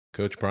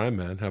Coach Prime,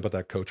 man. How about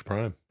that Coach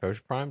Prime?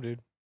 Coach Prime,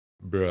 dude.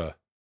 Bruh.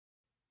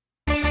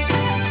 Go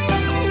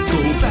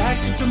back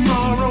to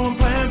tomorrow and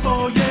plan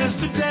for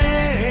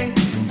yesterday.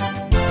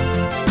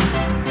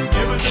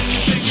 Everything you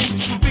think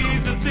will be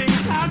the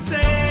things I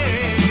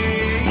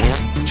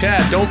say.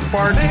 Chad, don't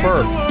fart and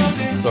burp.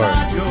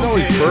 Sorry. You're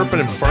always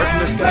burping and farting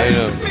this guy. I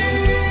know.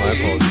 My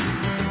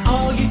apologies.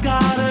 All you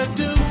gotta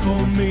do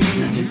for me.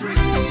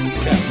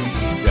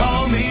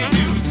 Call me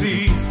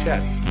Duty.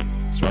 Chad.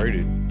 Sorry,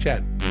 dude.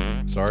 Chad.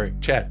 Sorry.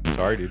 Chad.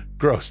 Sorry, dude.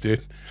 Gross,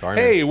 dude. Sorry,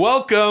 Hey,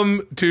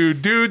 welcome to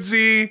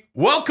Dudesy.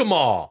 Welcome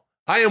all.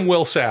 I am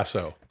Will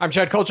Sasso. I'm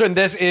Chad Culture, and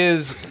this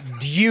is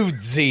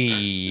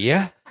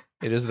Dudesy.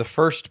 It is the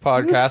first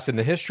podcast in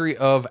the history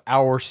of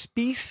our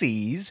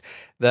species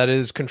that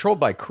is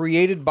controlled by,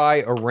 created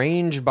by,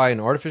 arranged by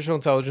an artificial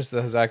intelligence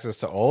that has access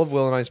to all of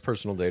Will and I's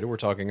personal data. We're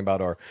talking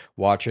about our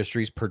watch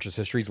histories, purchase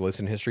histories,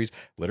 listen histories,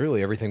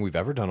 literally everything we've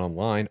ever done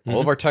online,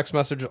 all of our text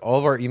messages, all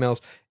of our emails,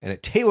 and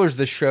it tailors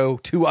this show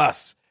to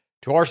us,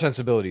 to our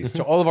sensibilities,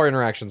 to all of our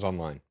interactions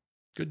online.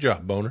 Good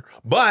job, Boner.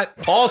 But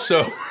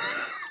also,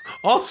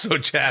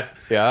 Chad,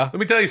 Yeah? let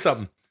me tell you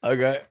something.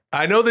 Okay.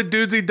 I know that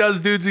Dudesy does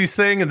Dudesy's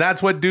thing, and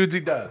that's what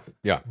Dudesy does.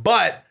 Yeah.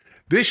 But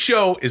this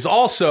show is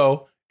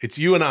also, it's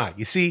you and I.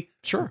 You see,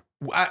 Sure.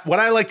 what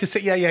I like to say,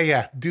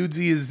 yeah.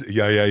 Dudesy is,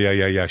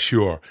 yeah,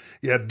 sure.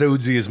 Yeah,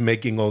 Dudesy is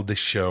making all this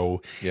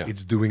show. Yeah.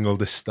 It's doing all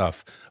this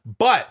stuff.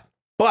 But,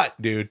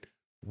 dude,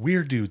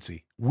 we're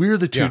Dudesy. We're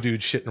the two Yeah.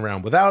 dudes shitting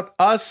around. Without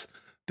us,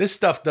 this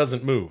stuff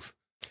doesn't move.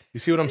 You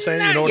see what I'm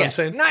saying? You know what I'm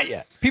saying? Not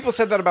yet. People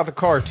said that about the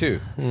car, too.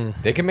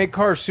 They can make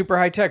cars super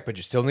high tech, but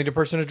you still need a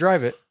person to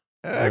drive it.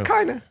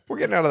 Kind of. We're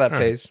getting out of that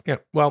phase. Yeah.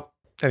 Well,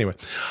 anyway.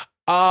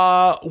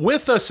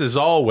 With us as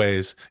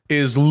always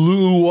is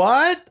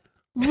what?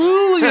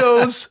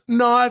 Lulio's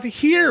not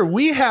here.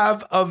 We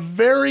have a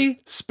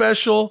very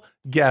special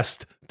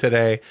guest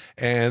today,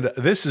 and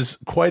this is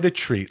quite a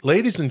treat.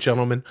 Ladies and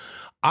gentlemen,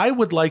 I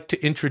would like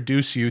to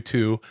introduce you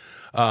to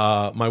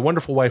my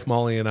wonderful wife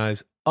Molly and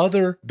I's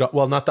other dog.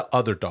 Well, not the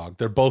other dog.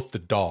 They're both the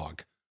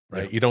dog.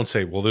 Right. You don't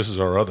say, well, this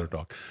is our other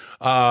dog.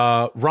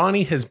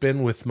 Ronnie has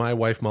been with my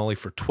wife, Molly,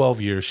 for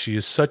 12 years. She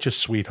is such a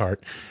sweetheart.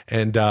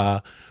 And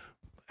I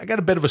got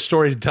a bit of a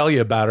story to tell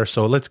you about her.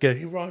 So let's get,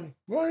 hey, Ronnie,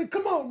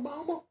 come on,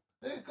 mama.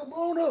 Hey, come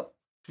on up.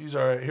 She's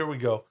all right. Here we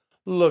go.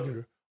 Look at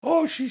her.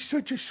 Oh, she's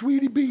such a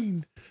sweetie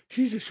bean.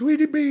 She's a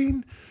sweetie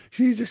bean.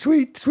 She's a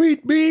sweet,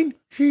 sweet bean.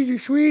 She's a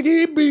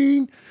sweetie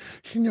bean.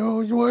 She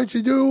knows what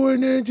she's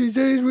doing and she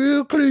stays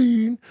real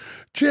clean.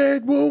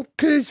 Chad won't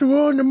kiss her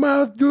on the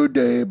mouth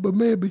today, but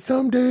maybe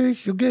someday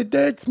she'll get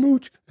that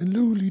smooch, and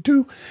Luli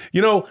too.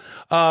 You know,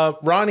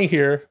 Ronnie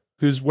here,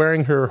 who's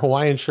wearing her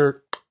Hawaiian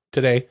shirt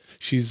today.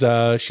 She's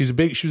a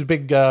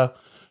big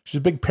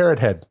parrot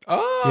head.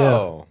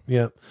 Oh.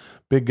 Yeah.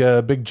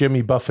 Big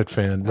Jimmy Buffett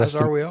fan. As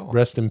are we all.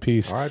 Rest in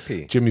peace.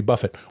 R.I.P. Jimmy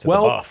Buffett. To the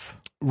buff.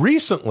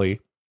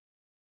 Recently,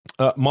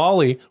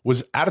 Molly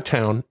was out of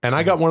town, and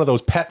I got one of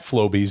those pet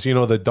Flobies. You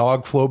know, the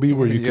dog Flobie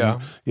where you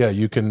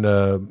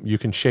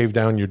can shave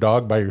down your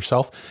dog by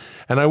yourself.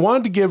 And I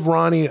wanted to give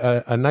Ronnie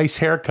a nice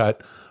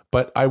haircut,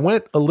 but I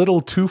went a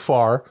little too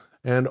far.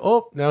 And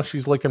now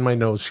she's licking my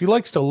nose. She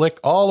likes to lick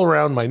all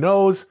around my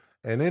nose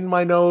and in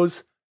my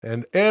nose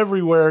and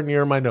everywhere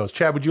near my nose.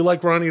 Chad, would you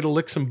like Ronnie to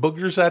lick some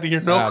boogers out of your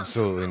nose?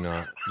 Absolutely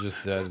not.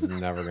 Just that is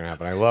never going to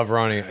happen. I love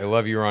Ronnie. I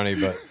love you, Ronnie,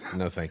 but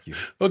no, thank you.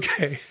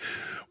 Okay.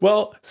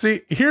 Well,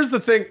 see, here's the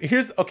thing.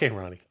 Okay,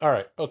 Ronnie. All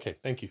right. Okay.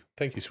 Thank you.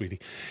 Thank you, sweetie.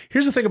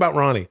 Here's the thing about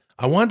Ronnie.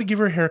 I wanted to give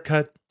her a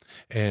haircut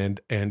and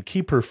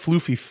keep her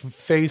floofy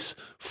face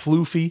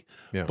floofy.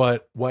 Yeah.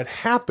 But what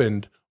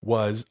happened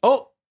was,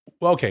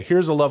 okay,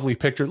 here's a lovely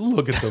picture.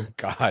 Look at them.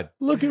 God.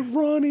 Look at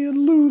Ronnie and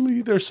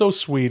Luli. They're so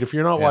sweet. If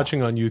you're not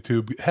watching on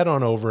YouTube, head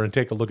on over and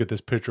take a look at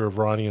this picture of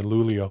Ronnie and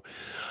Lulio.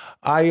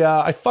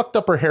 I fucked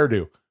up her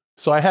hairdo,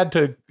 so I had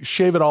to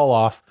shave it all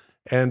off.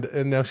 And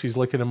now she's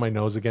licking in my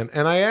nose again.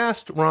 And I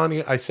asked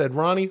Ronnie, I said,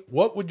 Ronnie,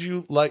 what would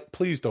you like?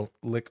 Please don't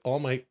lick all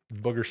my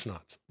booger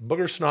snots.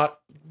 Booger snot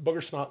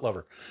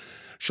lover.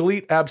 She'll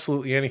eat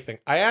absolutely anything.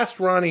 I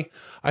asked Ronnie,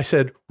 I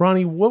said,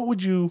 Ronnie, what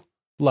would you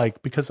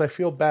like? Because I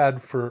feel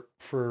bad for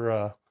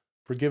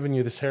giving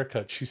you this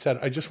haircut. She said,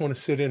 I just want to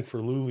sit in for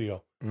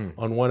Lulio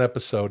on one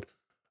episode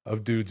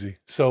of Dudesy.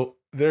 So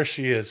there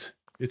she is.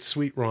 It's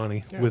sweet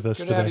Ronnie with us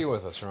Good today. to have you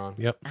with us, Ron.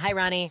 Yep. Hi,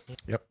 Ronnie.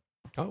 Yep.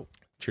 Oh.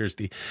 Cheers,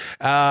 D.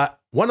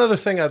 One other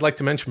thing I'd like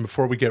to mention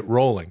before we get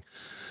rolling.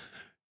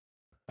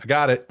 I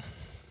got it.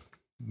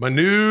 My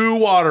new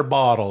water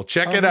bottle.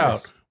 Check it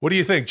nice. out. What do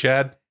you think,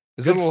 Chad?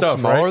 Is it a little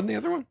smaller than the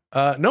other one?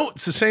 No,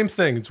 it's the same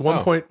thing. It's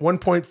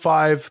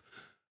 1.5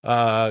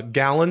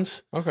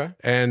 gallons. Okay.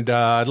 And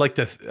I'd like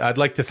to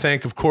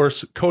thank, of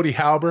course, Cody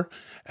Hauber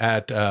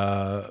at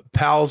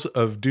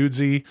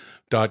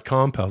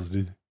palsofdudesy.com,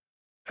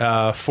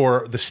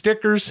 for the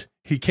stickers.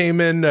 He came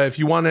in. If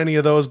you want any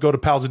of those, go to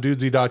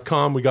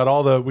palsofdudesy.com. We got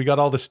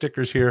all the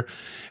stickers here,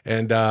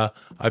 and I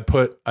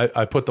put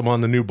them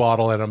on the new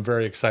bottle, and I'm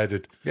very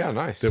excited. Yeah,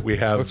 nice. That we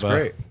have. Looks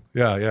great.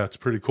 Yeah, it's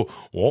pretty cool.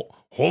 Well,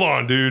 hold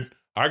on, dude.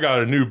 I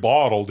got a new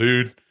bottle,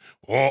 dude.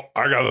 Oh,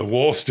 I got a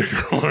wall sticker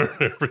on it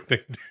and everything,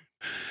 dude.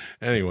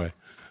 Anyway,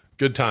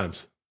 good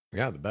times.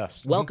 Yeah, the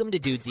best. Welcome to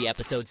Dudesy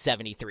episode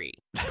 73.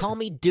 Call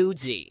me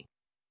Dudesy.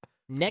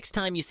 Next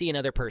time you see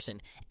another person,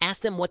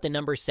 ask them what the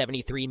number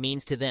 73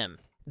 means to them.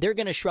 They're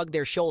going to shrug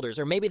their shoulders,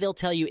 or maybe they'll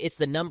tell you it's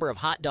the number of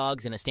hot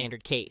dogs in a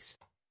standard case.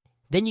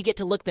 Then you get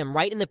to look them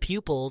right in the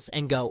pupils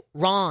and go,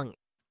 wrong.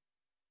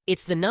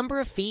 It's the number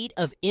of feet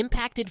of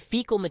impacted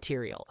fecal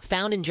material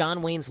found in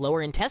John Wayne's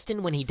lower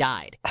intestine when he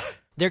died.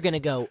 They're going to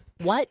go,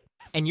 what?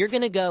 And you're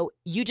going to go,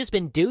 you just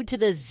been dude to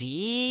the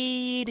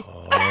Z'd.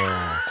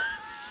 Oh.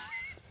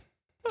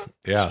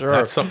 Yeah, Sure.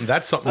 that's something.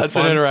 That's An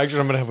fun. interaction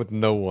I'm going to have with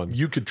no one.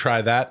 You could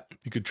try that.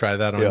 You could try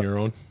that on Yep. your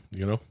own.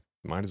 You know.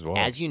 Might as well.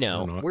 As you Why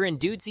know, not? we're in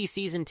Dudesy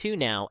Season 2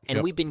 now, and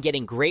Yep. we've been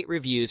getting great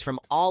reviews from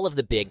all of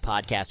the big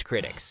podcast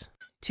critics.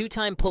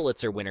 Two-time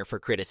Pulitzer winner for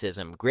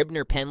criticism,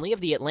 Gribner Penley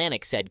of The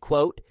Atlantic said,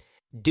 quote,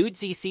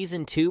 Dudesy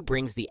Season 2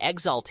 brings the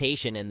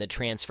exaltation and the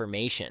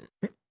transformation.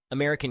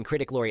 American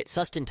critic laureate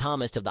Sustin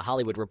Thomas of The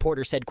Hollywood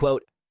Reporter said,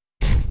 quote,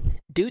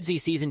 Dudesy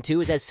Season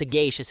 2 is as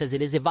sagacious as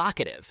it is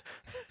evocative.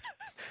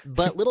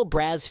 But little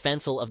Braz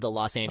Fensel of the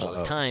Los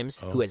Angeles Times,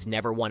 who has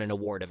never won an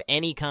award of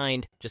any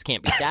kind, just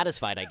can't be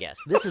satisfied, I guess.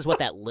 This is what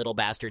that little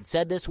bastard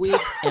said this week,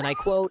 and I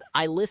quote,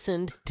 I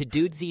listened to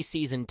Dudesy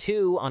Season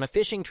 2 on a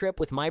fishing trip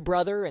with my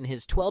brother and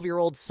his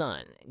 12-year-old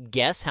son.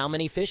 Guess how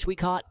many fish we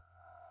caught?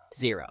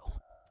 0.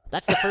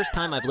 That's the first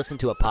time I've listened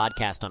to a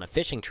podcast on a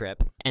fishing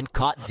trip and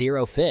caught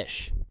 0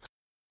 fish.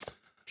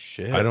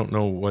 Shit. I don't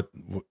know what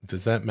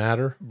does that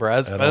matter?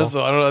 Braz at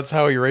Pencil. I don't know. That's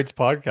how he rates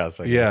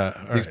podcasts. I guess. Yeah,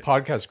 all These right.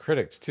 podcast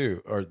critics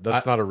too, or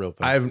that's not a real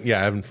thing. I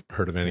haven't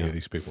heard of any of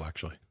these people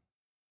actually.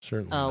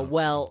 Certainly. not.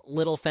 Well,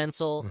 little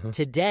Fensel,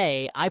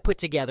 today I put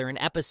together an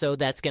episode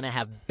that's going to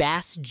have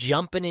bass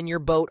jumping in your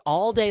boat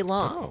all day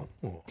long.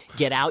 Oh.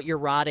 Get out your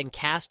rod and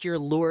cast your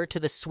lure to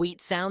the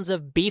sweet sounds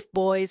of Beef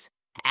Boys,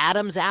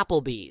 Adam's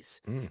Applebee's,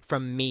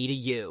 From Me to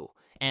You,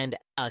 and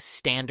a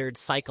standard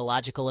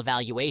psychological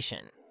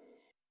evaluation.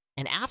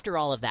 And after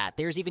all of that,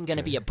 there's even going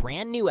to be a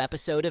brand new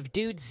episode of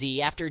Dude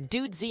Z after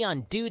Dude Z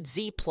on Dude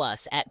Z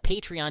Plus at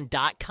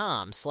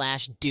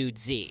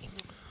patreon.com/DudeZ.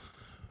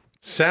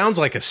 Sounds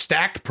like a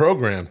stacked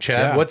program, Chad.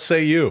 Yeah. What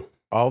say you?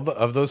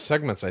 Of those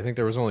segments, I think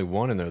there was only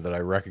one in there that I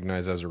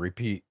recognized as a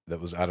repeat. That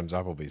was Adam's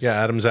Applebee's.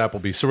 Yeah, Adam's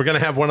Applebee's. So we're gonna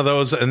have one of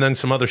those, and then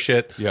some other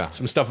shit. Yeah.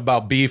 some stuff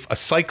about beef, a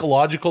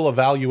psychological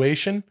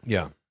evaluation.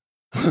 Yeah.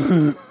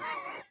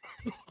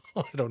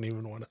 I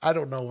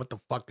don't know what the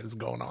fuck is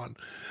going on.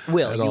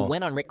 Will, At you all.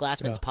 went on Rick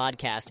Glassman's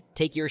podcast,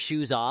 Take Your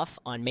Shoes Off,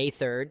 on May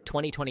 3rd,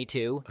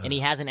 2022, and he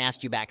hasn't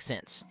asked you back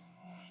since.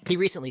 He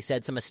recently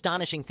said some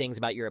astonishing things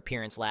about your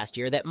appearance last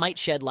year that might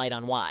shed light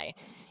on why.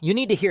 You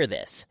need to hear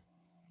this.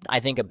 I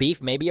think a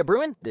beef may be a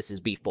brewing. This is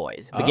Beef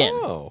Boys. Begin.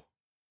 Oh.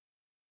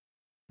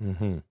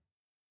 Mm-hmm.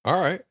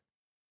 All right.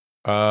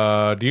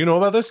 Do you know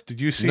about this? Did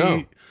you see?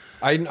 No.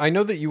 I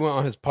know that you went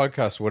on his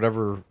podcast,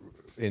 whatever,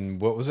 in,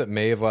 what was it,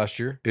 May of last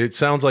year? It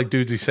sounds like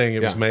Dudesy saying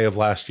it was Yeah. May of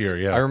last year.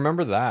 Yeah. I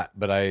remember that,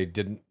 but I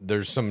didn't.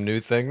 There's some new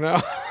thing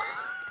now.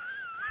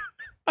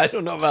 I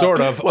don't know about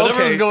Sort of.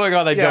 whatever's Okay. going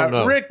on. I Yeah, don't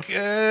know. Rick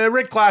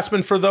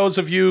Glassman, for those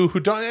of you who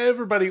don't,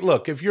 everybody,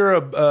 look, if you're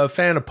a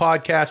fan of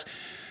podcasts,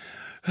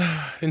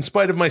 in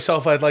spite of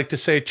myself, I'd like to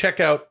say, check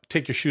out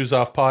Take Your Shoes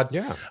Off Pod.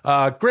 Yeah.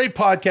 Great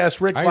podcast.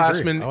 Rick I agree. I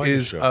Glassman like the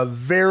is show.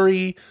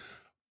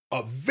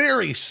 a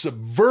very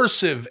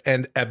subversive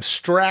and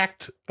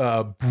abstract,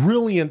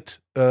 brilliant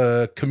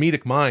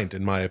comedic mind,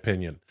 in my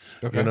opinion.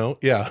 Okay. You know?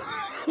 Yeah.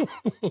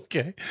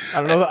 Okay.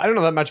 I don't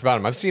know that much about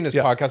him. I've seen his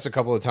Yeah. podcast a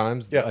couple of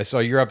times. Yeah. I saw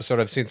your episode.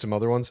 I've seen some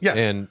other ones. Yeah.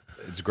 And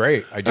it's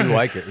great. I do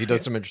like it. He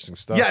does some interesting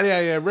stuff.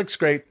 Yeah. Rick's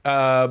great.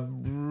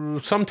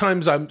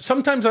 Sometimes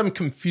I'm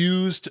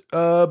confused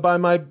by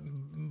my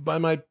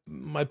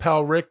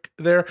pal Rick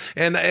there,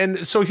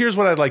 and so here's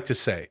what I'd like to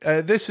say.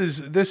 This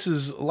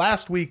is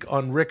last week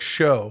on Rick's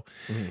show.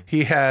 Mm-hmm.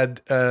 He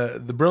had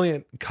the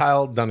brilliant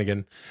Kyle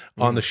Dunnigan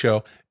on the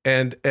show,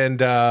 and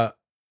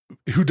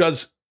who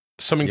does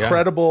some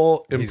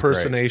incredible He's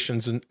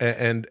impersonations,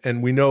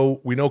 and we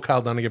know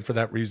Kyle Dunnigan for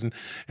that reason,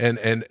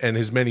 and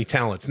his many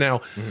talents.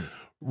 Now,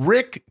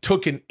 Rick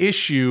took an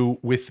issue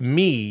with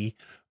me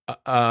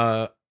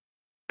and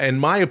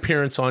my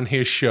appearance on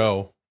his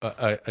show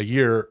a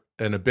year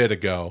and a bit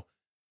ago,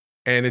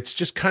 and it's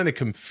just kind of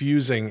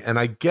confusing. And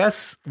I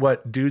guess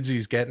what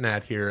Dudesy's getting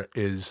at here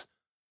is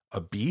a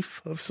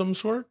beef of some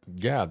sort.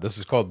 Yeah, this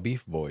is called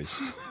Beef Boys.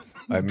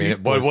 I mean, Beef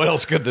what Boys.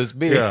 else could this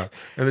be? Yeah,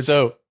 and it's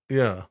So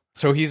yeah.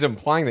 so he's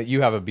implying that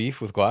you have a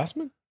beef with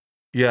Glassman?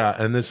 Yeah,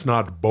 and it's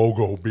not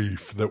BOGO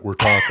beef that we're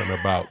talking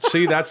about.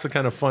 See, that's the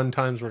kind of fun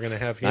times we're going to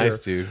have here Nice,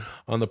 dude.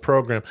 on the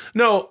program.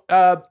 No,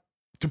 to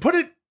put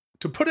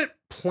it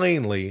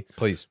plainly,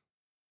 Please.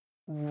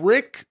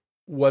 Rick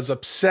was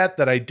upset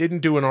that I didn't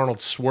do an Arnold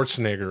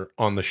Schwarzenegger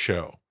on the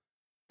show,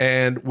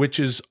 and which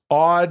is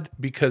odd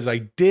because I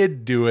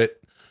did do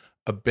it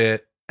a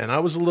bit, and I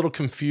was a little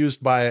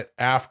confused by it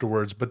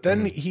afterwards. But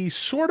then he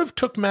sort of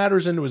took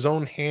matters into his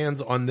own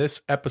hands on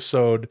this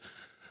episode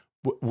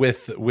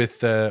with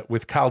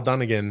Kyle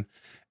Dunnigan,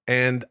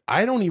 and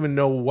I don't even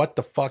know what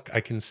the fuck I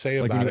can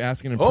say Like about when it. you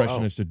ask an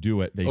impressionist to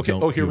do it, they Okay.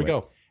 don't. Oh, here do we it.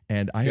 go.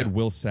 And I had Yeah.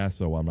 Will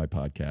Sasso on my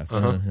podcast,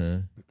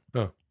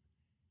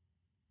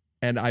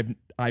 and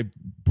I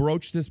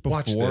broached this before,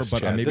 Watch this,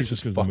 but Chad. maybe This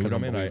it's just is because the mood fucking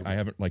I'm in. unbelievable. I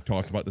haven't like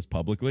talked about this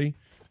publicly.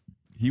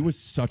 He was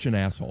such an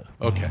asshole.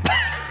 Okay.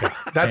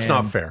 That's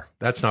not And fair.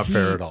 That's not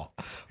fair at all.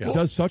 Yeah.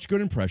 Does such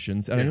good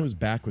impressions, and I know his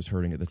back was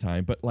hurting at the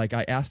time, but like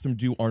I asked him to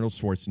do Arnold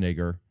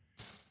Schwarzenegger,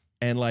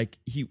 and like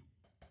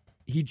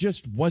he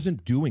just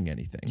wasn't doing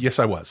anything. Yes,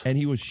 I was. And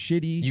he was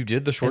shitty. You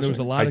did the And there was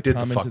a Schwarzenegger? lot I of did the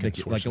comments fucking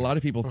that like a lot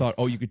of people thought,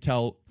 oh, you could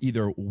tell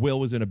either Will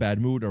was in a bad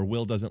mood or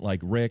Will doesn't like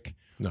Rick,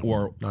 No,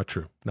 or not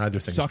true. Neither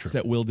thing sucks is true.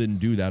 that Will didn't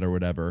do that or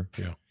whatever.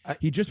 Yeah.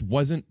 He just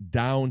wasn't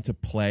down to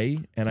play,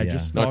 and I Yeah.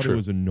 just Not thought it true.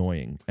 was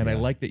annoying. And I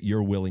like that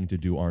you're willing to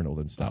do Arnold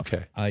and stuff.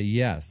 Okay.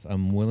 Yes,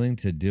 I'm willing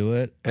to do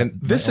it. And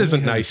My this only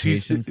isn't nice.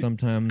 hesitation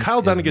sometimes. Kyle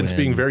is Dunnigan's when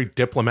being very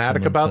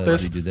diplomatic someone about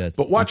says this. you do this.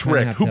 But watch You kinda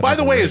Rick, have to who, have by like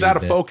the a way, is way out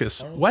of that-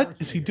 focus. What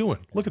is he doing?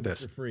 Look at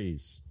this.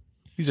 Freeze.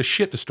 He's a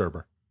shit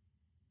disturber.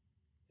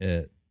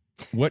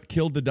 What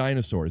killed the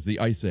dinosaurs? The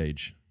Ice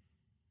Age.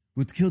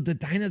 What killed the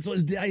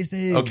dinosaurs? The Ice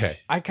Age. Okay.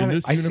 I In kind of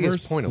this I see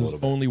universe, his point a there's little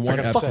bit. only one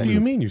the fuck absolute. do you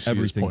mean you see his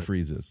everything point?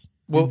 freezes.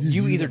 Well, This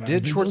you is either did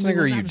there's only Schwarzenegger or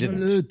one you didn't.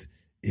 absolute.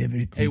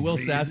 Everything. Hey, Will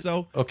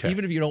Sasso. Okay.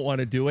 Even if you don't want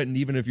to do it, and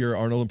even if your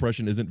Arnold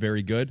impression isn't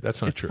very good,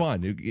 That's not it's true.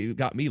 fun. It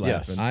got me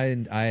Yes.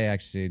 laughing. I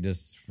actually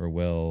just for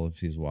Will, if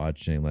he's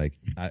watching, like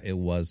it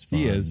was fun.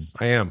 He is.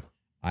 I am.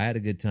 I had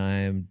a good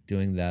time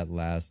doing that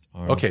last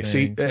Arnold Okay,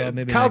 see, thing. So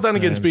maybe Kyle next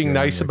Dunnigan's time, being if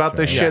you're nice on about this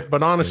Rick's shit, show,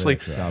 but honestly,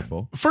 give it a try.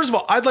 Doubtful. first of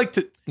all, I'd like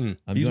to. I'm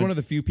He's doing- one of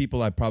the few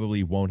people I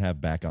probably won't have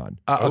back on.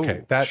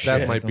 Okay, that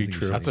shit. might I be don't think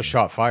true. you That's a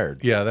shot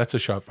fired. Yeah, that's a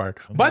shot fired.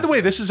 By the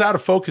way, this is out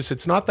of focus.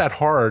 It's not that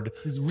hard.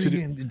 It's to do-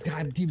 ringing. The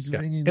time keeps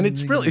ringing. And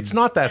it's really, it's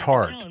not that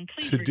hard Tone,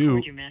 please to do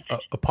record your message.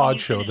 a pod When you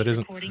show finish that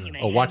isn't. recording, you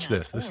may Oh, watch hang up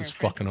this. This or is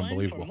press fucking 1 for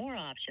unbelievable. more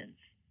options.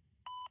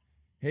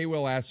 Hey,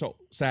 Will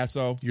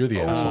Sasso. You're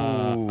the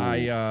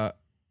asshole.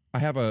 I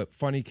have a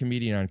funny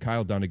comedian on,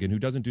 Kyle Dunnigan, who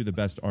doesn't do the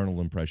best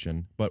Arnold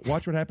impression. But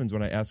watch what happens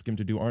when I ask him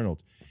to do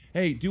Arnold.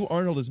 Hey, do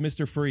Arnold as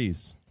Mr.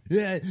 Freeze.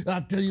 Yeah,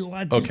 I'll tell you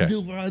what. Okay.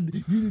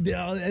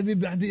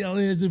 Everybody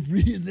always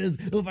freezes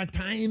over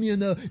time, you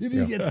know. If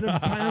you get some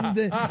time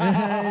to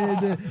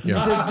the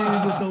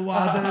things with the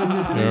water and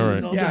the things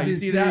and all Yeah, the you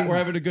see big that? things. We're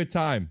having a good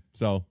time.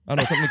 So, I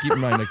don't know, something to keep in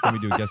mind next time we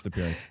do a guest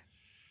appearance.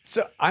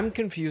 So I'm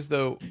confused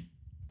though.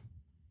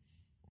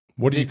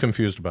 What are you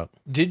confused about?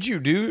 Did you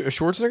do a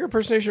Schwarzenegger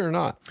impersonation or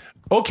not?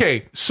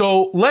 Okay,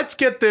 so let's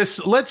get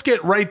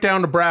right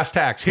down to brass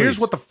tacks. Here's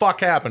what the fuck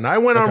happened. I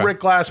went on Okay.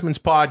 Rick Glassman's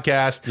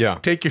podcast. Yeah.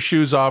 Take your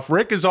shoes off.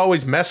 Rick is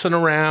always messing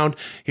around.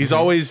 He's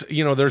always,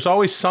 there's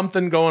always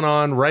something going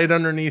on right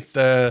underneath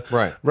the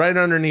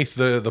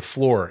the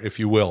floor, if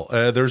you will.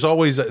 There's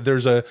always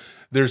there's a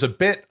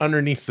bit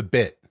underneath the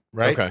bit.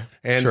 Right. Okay,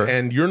 And sure.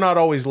 and you're not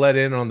always let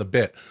in on the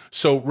bit.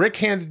 So Rick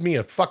handed me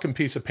a fucking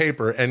piece of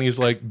paper and he's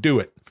like, do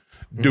it.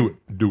 Do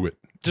it.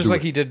 Just Do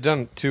like it. he did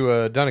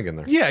to Dunnigan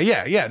there.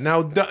 Yeah.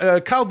 Now,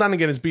 Kyle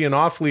Dunnigan is being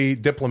awfully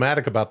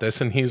diplomatic about this,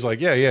 and he's like,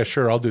 yeah,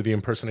 sure, I'll do the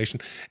impersonation.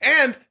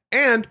 And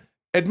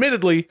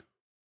admittedly,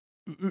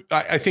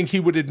 I think he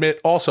would admit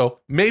also,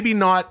 maybe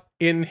not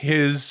in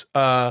his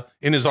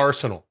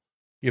arsenal,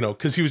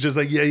 because he was just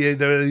like, do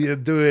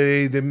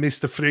the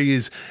Mr.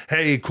 Freeze,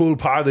 hey, cool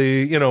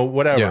party,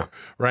 whatever, Yeah.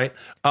 right?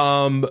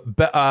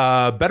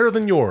 Better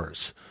than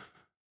yours.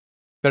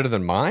 Better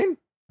than mine?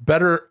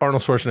 Better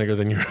Arnold Schwarzenegger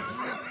than yours.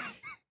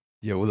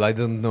 Yeah, well, I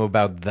don't know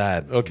about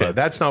that. Okay, but,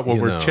 that's not what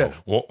you we're. know.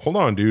 Well, hold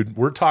on, dude.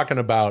 We're talking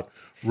about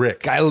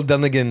Rick. Kyle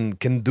Dunnigan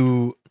can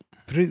do.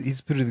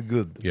 He's pretty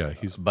good. Yeah,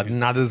 he's. But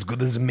not as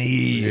good as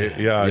me.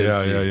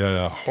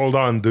 Yeah. Hold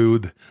on,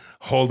 dude.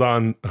 Hold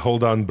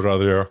on,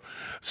 brother.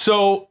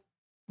 So,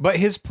 But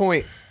his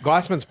point,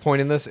 Glassman's point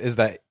in this is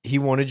that he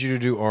wanted you to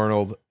do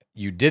Arnold.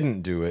 You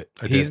didn't do it.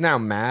 I He's did. now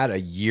mad a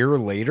year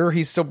later.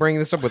 He's still bringing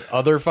this up with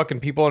other fucking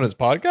people on his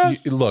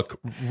podcast. look,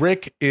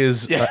 Rick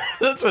is. Yeah,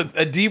 that's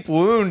a deep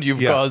wound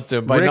you've Yeah. caused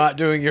him by Rick- not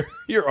doing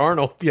your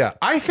Arnold. Yeah,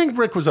 I think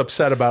Rick was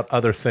upset about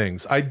other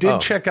things. I did Oh,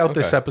 check out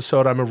this okay.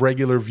 episode. I'm a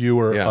regular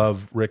viewer Yeah.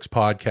 of Rick's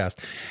podcast,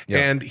 Yeah.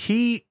 and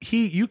he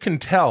you can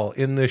tell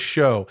in this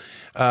show,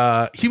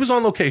 he was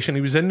on location.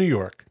 He was in New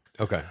York.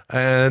 Okay.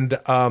 And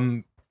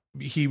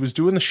he was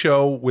doing the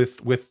show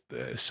with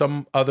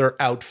some other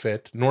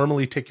outfit.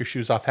 Normally, Take Your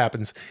Shoes Off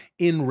happens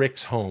in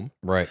Rick's home,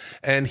 Right.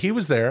 and he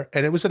was there,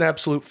 and it was an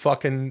absolute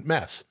fucking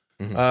mess.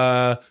 He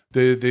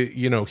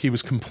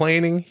was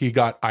complaining. He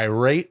got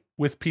irate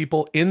with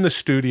people in the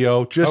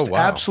studio. Just Oh, wow.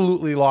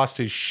 absolutely lost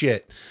his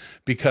shit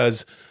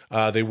because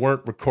they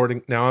weren't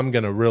recording. Now I'm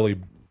going to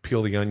really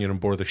peel the onion and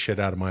bore the shit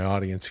out of my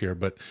audience here,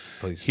 but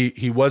Please.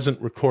 he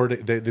wasn't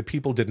recording. The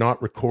people did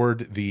not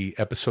record the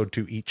episode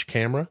to each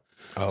camera.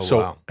 Oh, so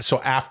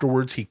wow.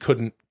 afterwards he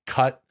couldn't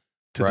cut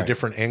to the Right.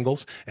 different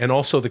angles, and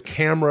also the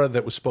camera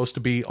that was supposed to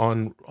be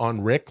on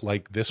Rick,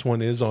 like this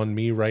one is on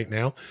me right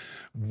now,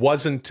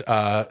 wasn't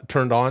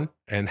turned on.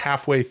 And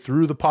halfway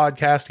through the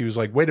podcast, he was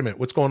like, "Wait a minute,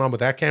 what's going on with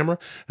that camera?"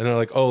 And they're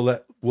like, "Oh,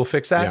 we'll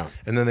fix that." Yeah.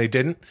 And then they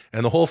didn't,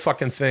 and the whole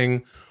fucking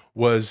thing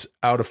was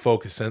out of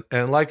focus.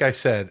 And like I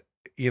said,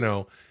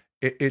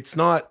 it's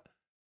not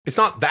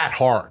that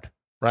hard,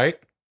 right?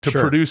 To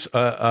Sure. produce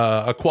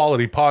a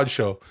quality pod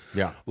show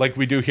Yeah. like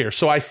we do here.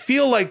 So I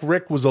feel like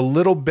Rick was a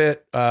little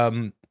bit,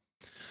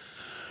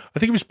 I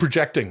think he was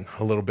projecting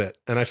a little bit.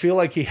 And I feel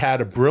like he had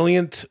a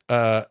brilliant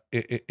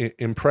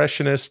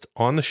impressionist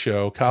on the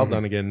show, Kyle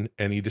Dunnigan,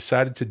 and he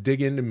decided to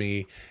dig into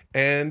me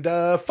and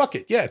fuck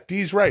it. Yeah,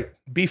 Dee's right.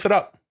 Beef it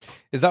up.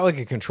 Is that like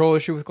a control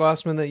issue with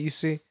Glassman that you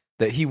see?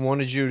 That he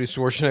wanted you to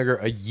Schwarzenegger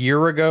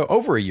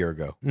over a year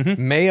ago,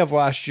 May of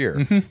last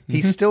year. He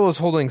still is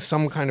holding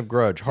some kind of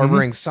grudge,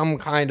 harboring some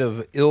kind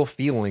of ill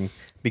feeling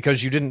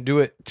because you didn't do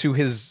it to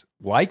his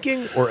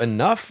liking or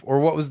enough, or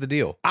what was the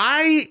deal?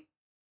 I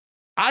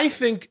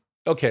think,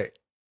 okay,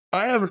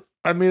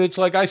 it's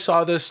like I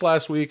saw this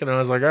last week and I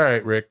was like, all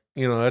right, Rick,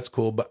 that's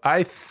cool. But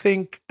I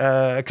think,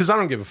 because I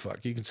don't give a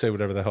fuck. You can say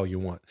whatever the hell you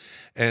want.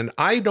 And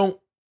I don't,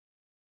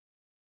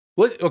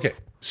 okay,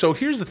 so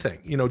here's the thing.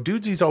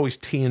 Dudesy's always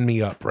teeing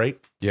me up, right?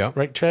 Yeah.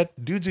 Right, Chad?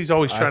 Dudesy's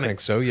always trying I think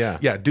so, yeah.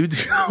 Yeah,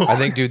 Dudesy. I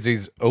think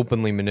Dudesy's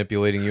openly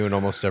manipulating you in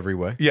almost every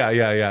way.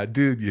 Yeah.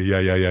 Dude,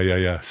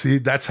 yeah. See,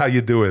 that's how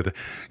you do it.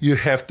 You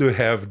have to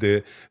have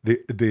the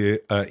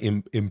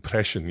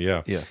impression,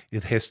 yeah. Yeah.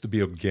 It has to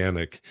be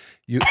organic.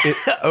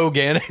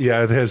 Organic.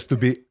 Yeah, it has to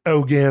be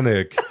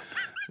organic.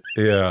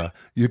 Yeah,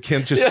 you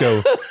can't just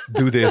go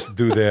do this,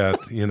 do that,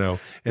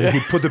 And he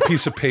put a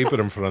piece of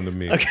paper in front of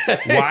me. Okay.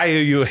 Why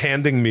are you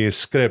handing me a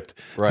script?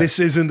 Right. This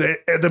isn't the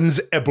Adams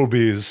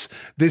Applebee's.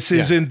 This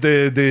isn't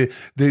the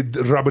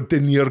Robert De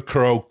Niro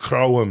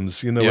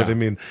Crowhams. You know what I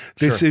mean?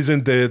 This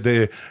isn't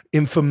the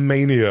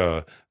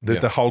Infomania.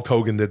 The Hulk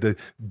Hogan. The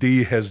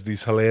D has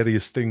these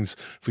hilarious things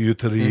for you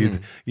to read.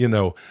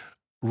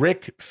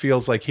 Rick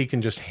feels like he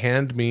can just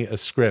hand me a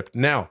script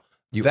now.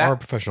 You are a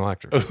professional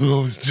actor. I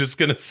was just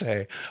gonna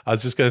say. I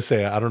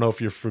don't know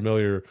if you're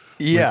familiar.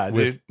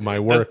 with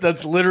my work.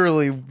 That's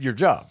literally your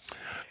job.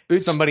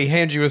 Somebody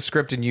hands you a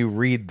script and you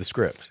read the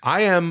script.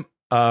 I am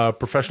a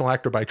professional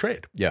actor by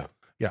trade. Yeah.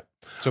 Yeah.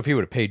 So if he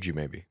would have paid you,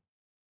 maybe.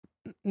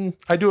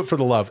 I do it for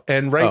the love,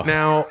 and right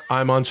now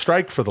I'm on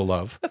strike for the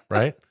love.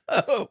 Right?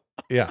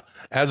 Yeah.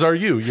 As are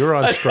you. You're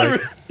on strike.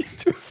 You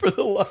do it for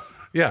the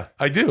love. Yeah,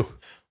 I do.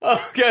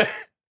 Okay.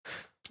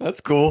 That's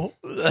cool.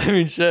 I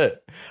mean,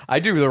 shit. I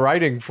do the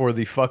writing for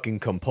the fucking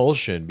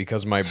compulsion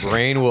because my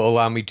brain will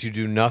allow me to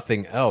do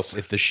nothing else.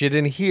 If the shit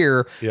in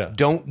here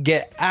don't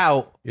get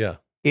out,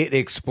 it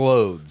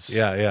explodes.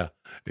 Yeah.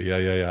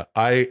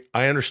 I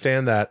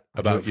understand that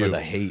about for you.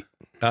 The hate.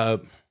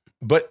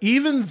 But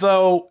even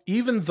though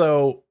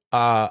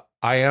I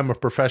am a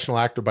professional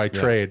actor by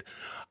trade,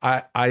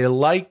 I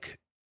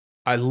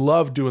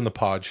love doing the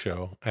pod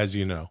show, as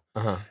you know.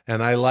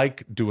 And I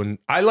like doing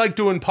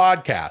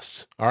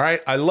podcasts. All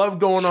right. I love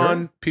going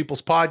on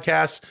people's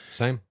podcasts.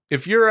 Same.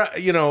 If you're,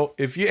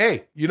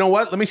 hey, you know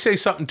what? Let me say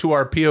something to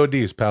our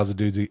PODs, pals of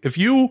Dudesy. If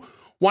you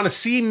want to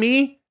see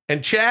me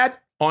and Chad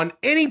on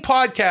any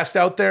podcast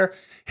out there,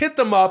 hit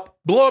them up,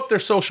 blow up their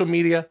social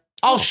media.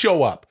 I'll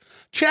show up.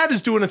 Chad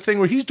is doing a thing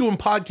where he's doing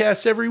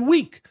podcasts every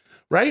week,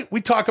 right? We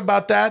talk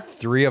about that.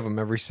 3 of them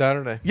every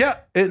Saturday. Yeah.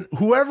 And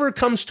whoever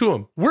comes to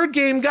him, we're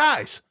game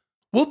guys.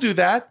 We'll do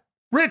that.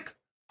 Rick,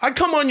 I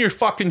come on your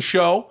fucking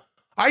show.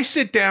 I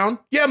sit down.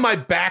 Yeah, my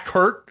back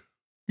hurt.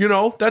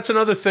 That's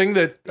another thing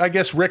that I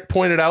guess Rick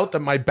pointed out, that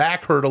my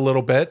back hurt a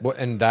little bit. What,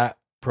 and that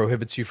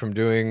prohibits you from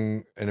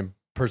doing an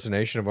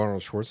impersonation of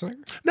Arnold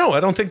Schwarzenegger? No,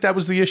 I don't think that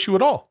was the issue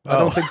at all. I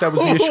don't think that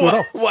was the issue at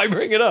all. Why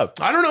bring it up?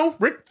 I don't know.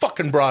 Rick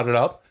fucking brought it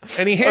up.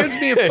 And he hands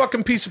me a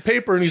fucking piece of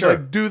paper and he's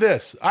like, do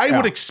this. I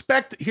would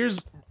expect,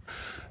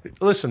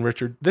 listen,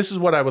 Richard, this is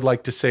what I would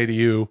like to say to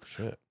you.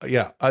 Shit.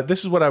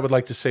 This is what I would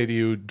like to say to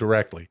you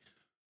directly.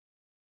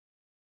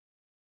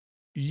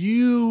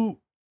 You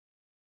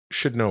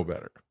should know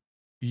better.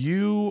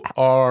 You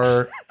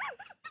are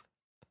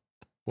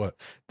what?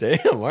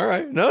 Damn. All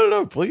right.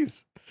 No,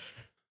 please.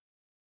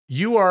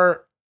 You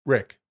are,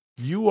 Rick,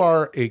 you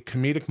are a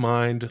comedic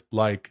mind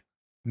like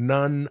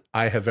none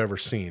I have ever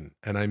seen.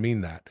 And I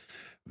mean that.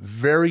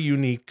 Very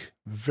unique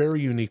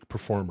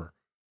performer,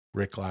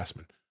 Rick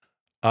Glassman.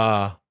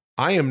 I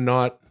am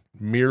not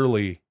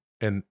merely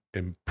an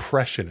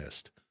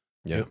impressionist.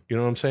 Yeah. You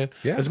know what I'm saying?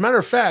 Yeah. As a matter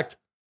of fact,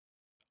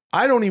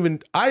 I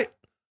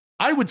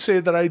would say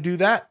that I do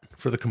that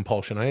for the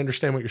compulsion. I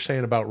understand what you're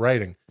saying about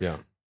writing. Yeah.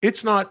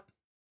 It's not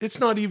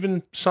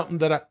even something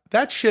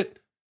that shit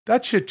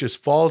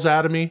just falls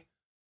out of me.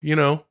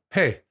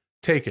 Hey,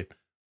 take it.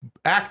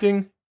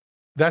 Acting,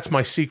 that's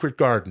my secret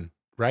garden,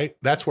 right?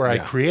 That's where I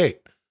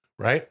create,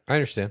 right? I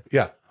understand.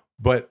 Yeah.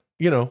 But,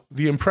 the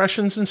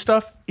impressions and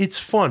stuff, it's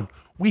fun.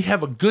 We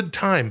have a good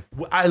time.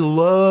 I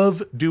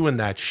love doing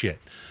that shit.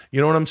 You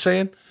know what I'm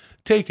saying?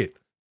 Take it.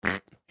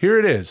 Here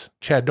it is.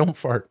 Chad, don't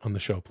fart on the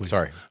show, please.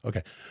 Sorry.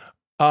 Okay.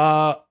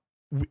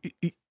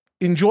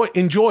 Enjoy.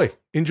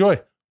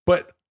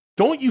 But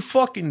don't you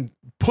fucking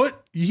put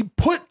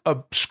a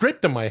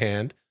script in my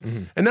hand,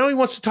 and now he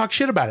wants to talk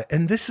shit about it.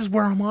 And this is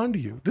where I'm on to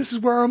you.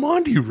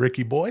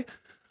 Ricky boy.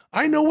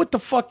 I know what the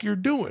fuck you're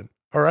doing.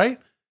 All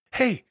right.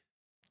 Hey,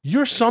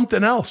 you're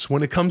something else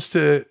when it comes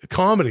to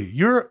comedy.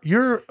 You're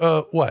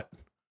what?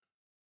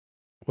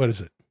 What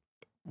is it?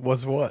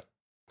 What's what?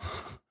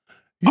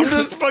 I'm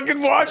just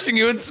fucking watching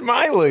you and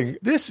smiling.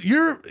 There's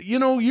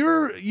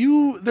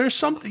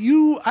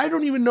something I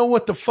don't even know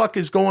what the fuck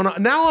is going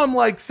on. Now I'm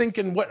like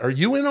thinking, what, are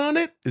you in on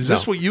it? Is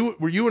this what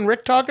were you and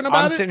Rick talking about?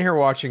 I'm sitting here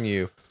watching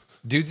you.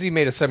 Dudesy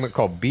made a segment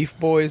called Beef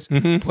Boys,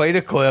 played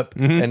a clip,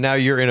 and now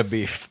you're in a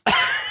beef.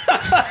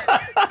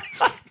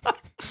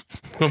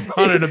 I'm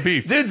not in a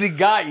beef. Dudesy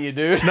got you,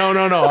 dude. No.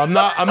 I'm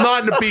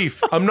not in a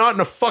beef. I'm not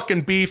in a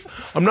fucking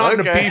beef. I'm not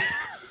in a beef.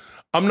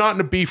 I'm not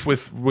in a beef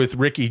with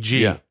Ricky G.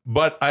 Yeah.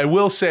 But I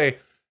will say,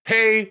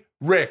 hey,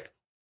 Rick,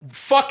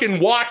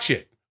 fucking watch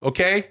it,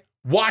 okay?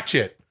 Watch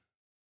it.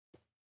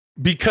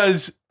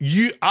 Because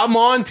I'm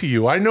on to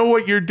you. I know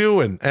what you're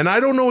doing. And I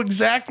don't know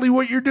exactly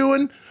what you're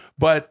doing,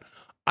 but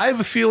I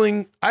have a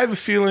feeling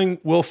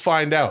we'll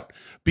find out.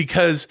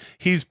 Because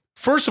he's,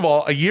 first of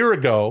all, a year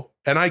ago,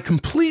 and I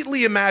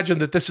completely imagine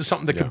that this is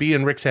something that could be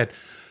in Rick's head.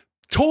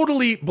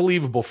 Totally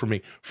believable for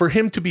me, for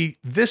him to be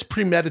this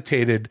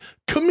premeditated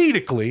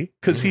comedically,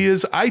 because he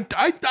is, I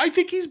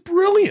think he's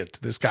brilliant,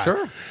 this guy.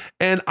 Sure.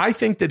 And I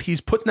think that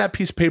he's putting that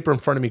piece of paper in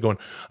front of me going,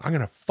 I'm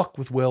going to fuck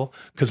with Will,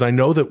 because I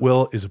know that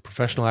Will is a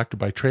professional actor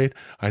by trade.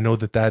 I know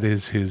that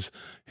is his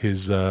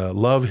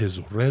love,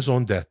 his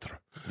raison d'etre.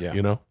 Yeah.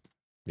 You know?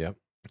 Yeah.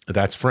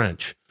 That's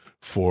French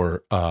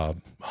for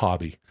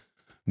hobby.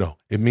 No,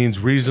 it means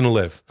reason to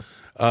live.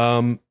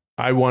 I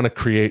want to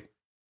create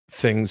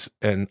things,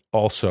 and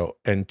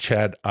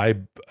Chad,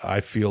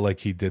 I feel like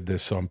he did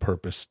this on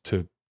purpose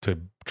to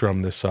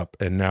drum this up,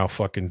 and now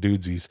fucking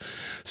Dudesy's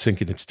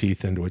sinking its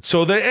teeth into it.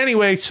 So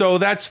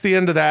that's the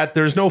end of that.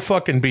 There's no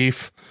fucking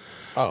beef.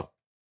 Oh,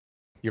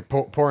 you're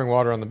pouring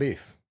water on the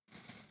beef.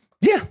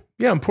 Yeah,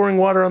 I'm pouring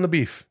water on the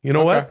beef. You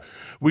know Okay.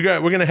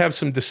 what? We're gonna have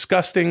some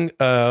disgusting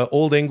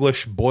Old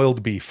English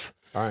boiled beef.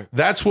 All right.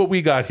 That's what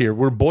we got here.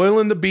 We're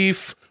boiling the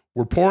beef.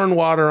 We're pouring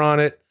water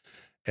on it.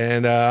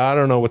 And I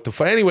don't know what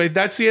the anyway,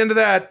 that's the end of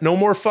that. No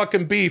more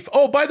fucking beef.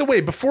 Oh, by the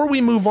way, before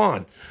we move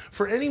on,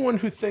 for anyone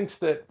who thinks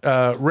that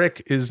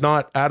Rick is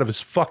not out of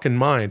his fucking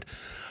mind,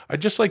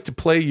 I'd just like to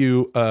play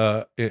you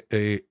a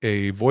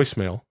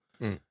voicemail.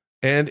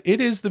 And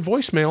it is the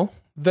voicemail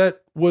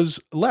that was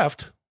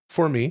left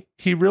for me.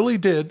 He really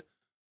did.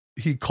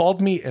 He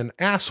called me an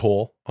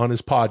asshole on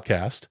his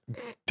podcast.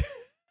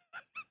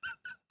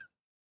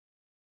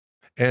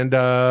 And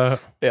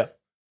Yeah.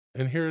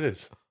 And here it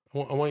is.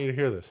 I want you to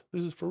hear this.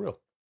 This is for real.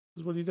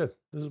 This is what he did.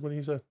 This is what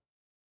he said.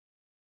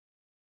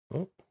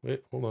 Oh,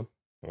 wait, hold on.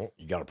 Oh,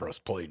 you got to press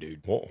play,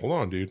 dude. Hold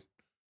on, dude.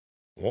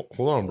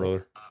 Hold on,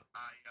 brother.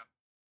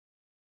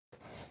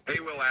 Hey,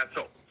 Will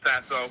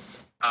Sasso.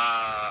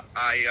 I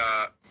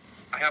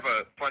have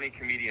a funny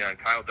comedian on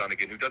Kyle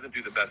Dunnigan who doesn't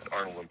do the best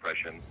Arnold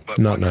impression. But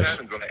Not what nice.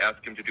 happens when I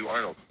ask him to do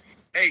Arnold?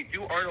 Hey,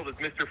 do Arnold as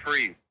Mr.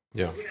 Freeze.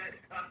 Yeah.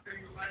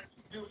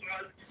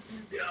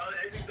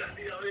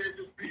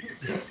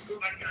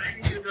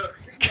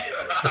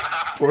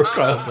 Poor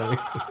Kyle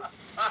Dunnigan.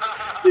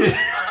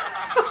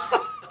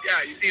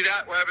 Yeah, you see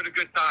that? We're having a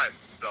good time.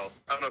 So,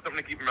 I don't know,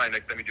 something to keep in mind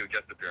next time you do a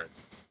guest appearance.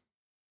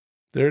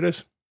 There it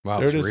is. Wow,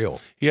 there it's it is.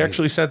 real. He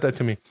actually sent that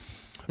to me.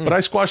 But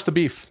I squashed the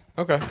beef.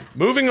 Okay.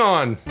 Moving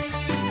on.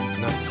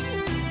 Nice.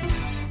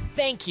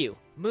 Thank you.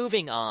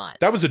 Moving on.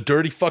 That was a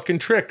dirty fucking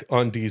trick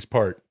on Dee's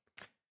part.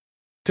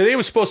 Today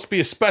was supposed to be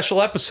a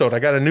special episode. I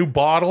got a new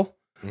bottle.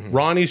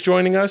 Ronnie's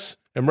joining us.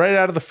 And right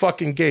out of the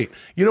fucking gate.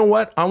 You know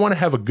what? I want to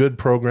have a good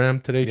program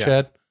today, Yeah.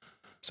 Chad.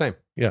 Same.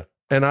 Yeah.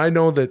 And I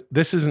know that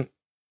this isn't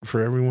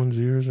for everyone's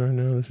ears right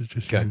now. This is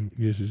just Okay.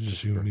 this is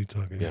just you and me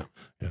talking. Yeah.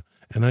 Yeah.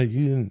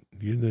 And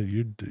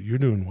you're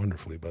doing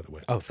wonderfully, by the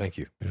way. Oh, thank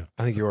you. Yeah.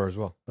 I think you are as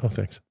well. Oh,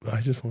 thanks. I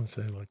just want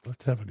to say,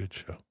 let's have a good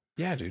show.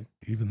 Yeah, dude.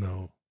 Even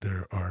though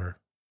there are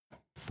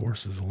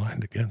forces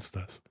aligned against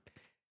us.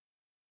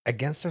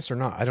 Against us or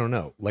not, I don't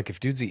know. Like,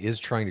 if Dudesy is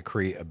trying to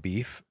create a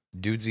beef,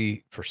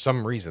 Dudesy, for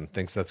some reason,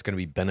 thinks that's going to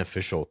be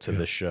beneficial to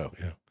this show.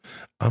 Yeah.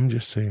 I'm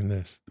just saying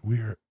this.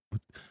 The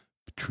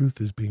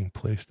truth is being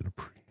placed at a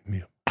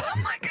premium. Oh,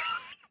 my God.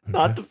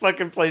 Not the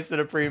fucking place at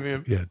a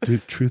premium. Yeah,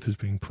 truth is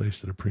being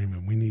placed at a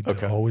premium. We need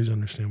to always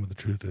understand what the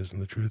truth is.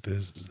 And the truth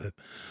is that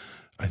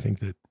I think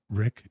that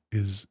Rick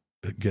is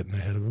getting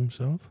ahead of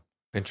himself.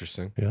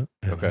 Interesting. Yeah.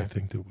 And Okay. I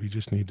think that we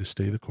just need to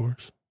stay the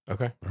course.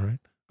 Okay. All right.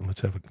 And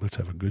let's have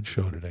a good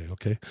show today,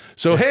 okay?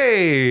 So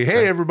hey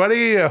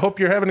everybody, I hope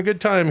you're having a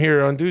good time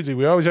here on Dudesy.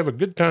 We always have a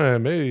good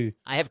time. Hey.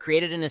 I have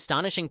created an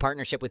astonishing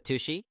partnership with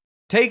Tushy.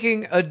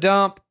 Taking a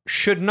dump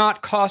should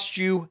not cost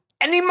you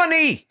any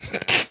money.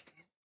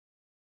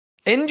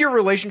 End your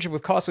relationship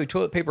with costly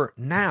toilet paper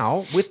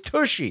now with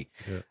Tushy.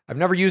 Yeah. I've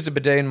never used a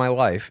bidet in my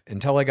life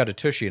until I got a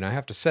Tushy, and I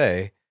have to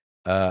say,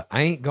 I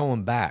ain't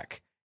going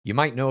back. You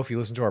might know if you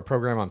listen to our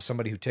program, I'm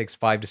somebody who takes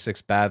 5 to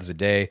 6 baths a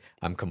day.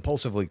 I'm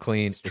compulsively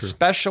clean,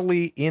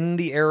 especially in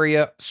the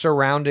area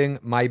surrounding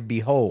my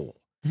beehole.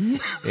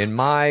 In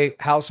my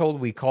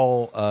household, we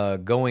call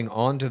going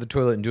on to the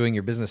toilet and doing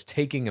your business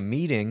taking a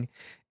meeting.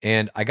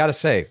 And I got to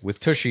say, with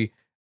Tushy,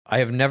 I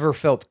have never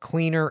felt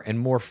cleaner and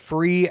more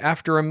free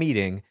after a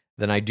meeting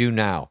than I do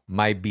now.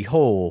 My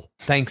beehole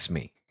thanks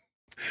me.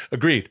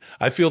 Agreed.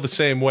 I feel the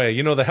same way.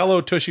 You know, the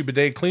Hello Tushy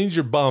bidet cleans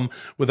your bum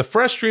with a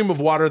fresh stream of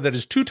water that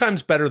is 2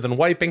 times better than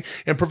wiping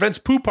and prevents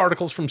poo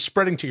particles from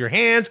spreading to your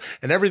hands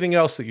and everything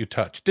else that you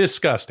touch.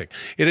 Disgusting.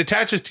 It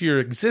attaches to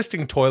your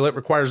existing toilet,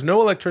 requires no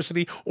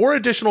electricity or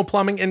additional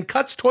plumbing, and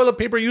cuts toilet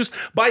paper use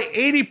by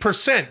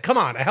 80%. Come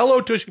on, a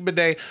Hello Tushy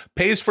bidet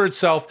pays for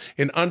itself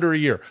in under a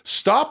year.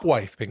 Stop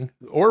wiping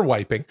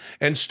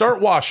and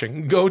start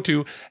washing. Go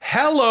to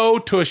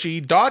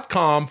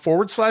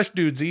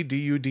hellotushy.com/dudesy,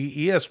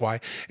 DUDESY,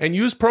 and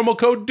use promo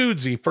code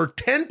Dudesy for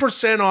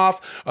 10%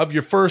 off of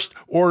your first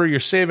order. You're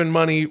saving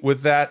money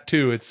with that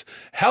too. It's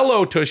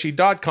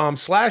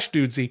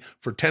hellotushy.com/Dudesy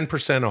for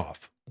 10%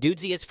 off.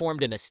 Dudesy has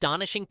formed an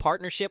astonishing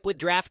partnership with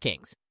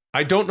DraftKings.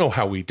 I don't know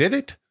how we did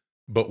it,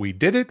 but we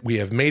did it. We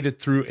have made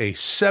it through a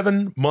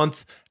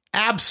 7-month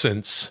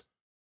absence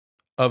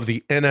of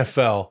the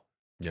NFL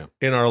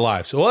in our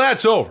lives. Well,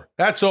 that's over.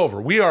 That's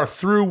over. We are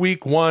through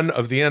week 1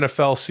 of the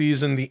NFL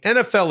season. The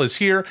NFL is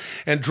here,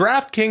 and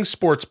DraftKings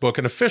Sportsbook,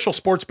 an official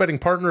sports betting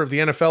partner of the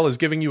NFL, is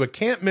giving you a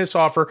can't-miss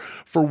offer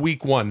for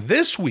week 1.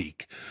 This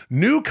week,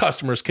 new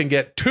customers can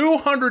get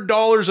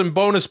 $200 in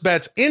bonus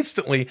bets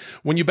instantly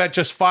when you bet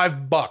just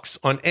 $5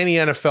 on any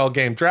NFL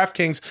game.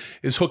 DraftKings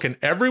is hooking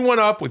everyone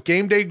up with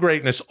game day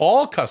greatness.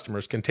 All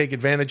customers can take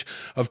advantage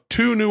of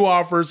 2 new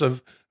offers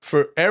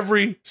for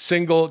every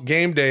single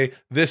game day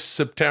this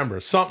September.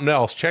 Something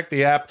else. Check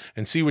the app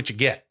and see what you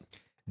get.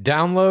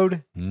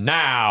 Download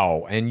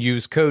now and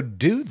use code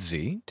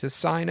Dudesy to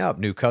sign up.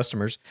 New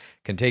customers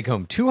can take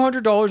home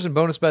 $200 in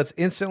bonus bets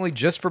instantly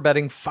just for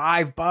betting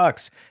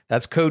 $5.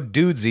 That's code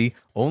Dudesy,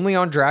 only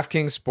on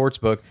DraftKings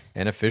Sportsbook,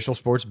 an official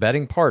sports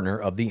betting partner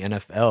of the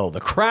NFL.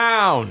 The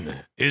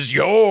crown is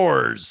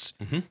yours.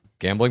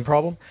 Gambling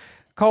problem?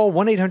 Call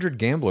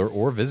 1-800-GAMBLER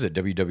or visit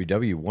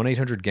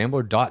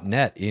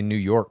www.1800gambler.net. In New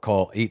York,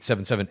 call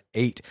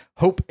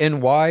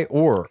 877-8-HOPE-NY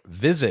or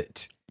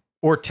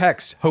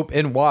text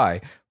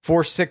HOPE-NY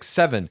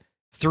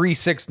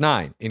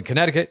 467-369. In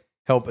Connecticut,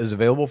 help is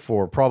available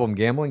for problem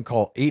gambling.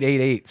 Call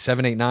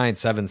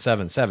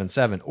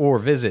 888-789-7777 or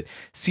visit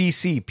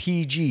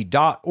ccpg.org.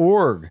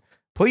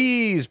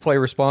 Please play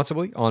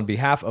responsibly on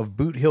behalf of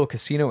Boot Hill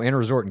Casino and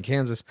Resort in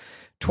Kansas.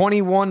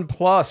 21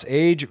 plus,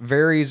 age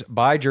varies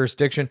by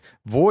jurisdiction,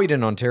 void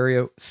in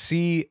Ontario.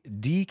 See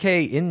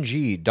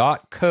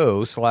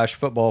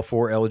dkng.co/football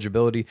for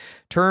eligibility,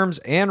 terms,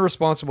 and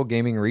responsible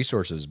gaming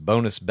resources.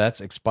 Bonus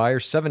bets expire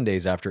 7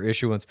 days after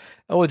issuance.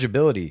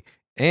 Eligibility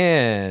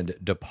and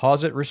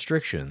deposit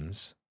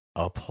restrictions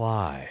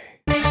apply.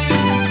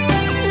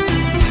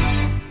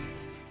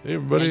 Hey,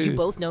 everybody. Now, you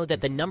both know that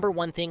the number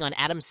one thing on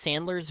Adam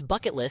Sandler's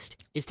bucket list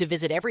is to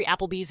visit every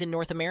Applebee's in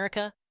North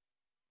America.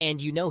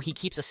 And you know he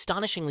keeps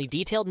astonishingly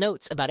detailed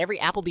notes about every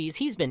Applebee's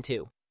he's been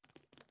to.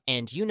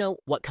 And you know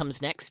what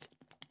comes next?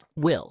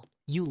 Will,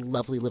 you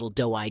lovely little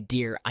doe-eyed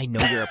dear, I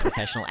know you're a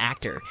professional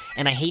actor,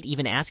 and I hate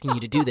even asking you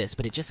to do this,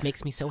 but it just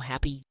makes me so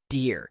happy,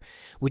 dear.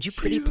 Would you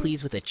pretty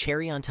please, with a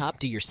cherry on top,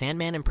 do your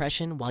Sandman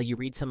impression while you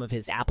read some of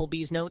his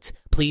Applebee's notes?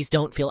 Please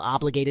don't feel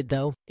obligated,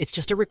 though. It's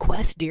just a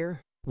request,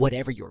 dear.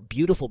 Whatever your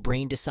beautiful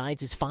brain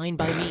decides is fine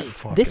by me.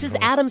 This is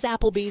Adam's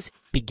Applebee's.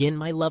 Begin,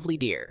 my lovely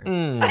dear.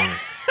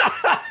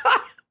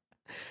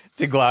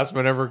 Did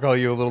Glassman ever call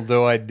you a little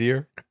doe-eyed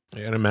deer?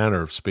 In a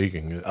manner of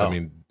speaking. I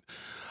mean,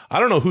 I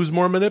don't know who's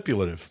more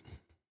manipulative.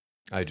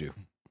 I do.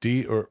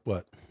 D or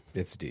what?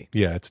 It's D.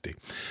 Yeah, it's D.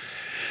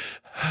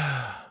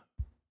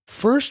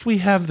 First, we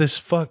have this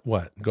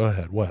what? Go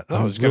ahead. What?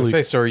 I was going to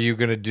say, so are you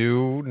going to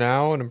do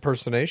now an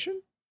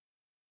impersonation?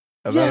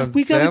 of Yeah, Adam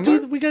we got to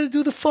Sandler?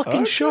 do the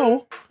fucking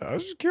show. I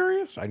was just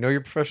curious. I know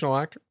you're a professional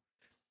actor.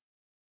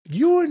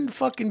 You and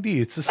fucking D,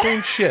 it's the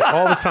same shit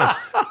all the time.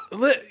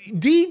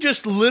 D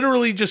just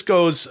literally just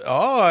goes,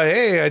 "Oh,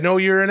 hey, I know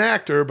you're an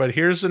actor, but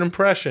here's an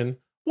impression."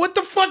 What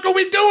the fuck are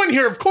we doing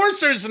here? Of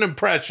course there's an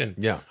impression.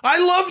 Yeah. I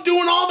love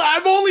doing all that.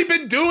 I've only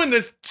been doing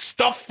this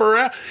stuff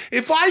for...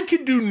 If I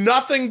could do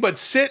nothing but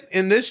sit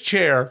in this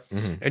chair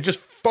and just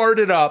fart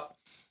it up,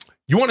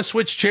 you want to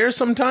switch chairs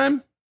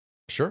sometime?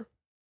 Sure.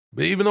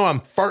 Even though I'm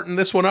farting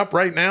this one up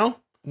right now?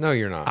 No,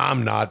 you're not.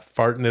 I'm not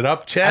farting it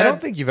up, Chad. I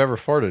don't think you've ever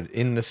farted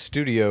in the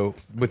studio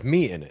with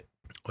me in it.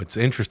 It's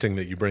interesting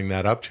that you bring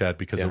that up, Chad,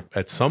 because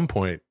at some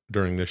point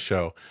during this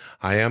show,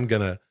 I am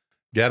going to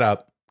get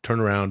up, turn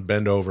around,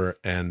 bend over,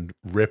 and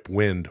rip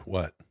wind.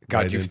 What? God,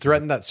 right you've into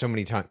threatened that so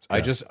many times.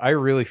 Yeah. I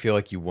really feel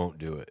like you won't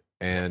do it.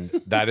 And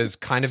that is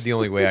kind of the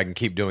only way I can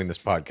keep doing this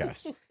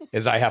podcast,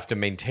 is I have to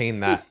maintain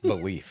that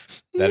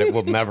belief that it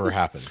will never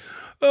happen.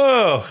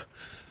 Oh.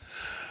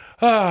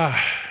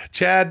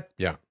 Chad.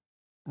 Yeah.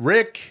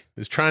 Rick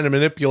is trying to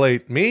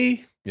manipulate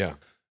me. Yeah.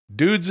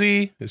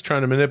 Dudesy is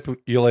trying to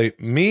manipulate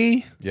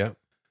me. Yeah.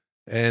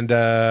 And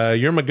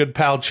you're my good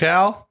pal,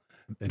 Chal.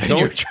 And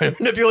You're trying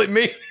to manipulate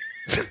me?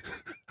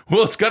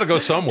 Well, it's got to go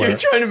somewhere. You're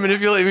trying to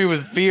manipulate me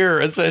with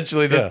fear,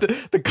 essentially.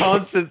 The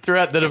constant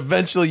threat that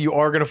eventually you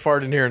are going to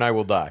fart in here and I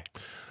will die.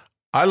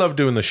 I love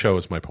doing the show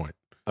is my point.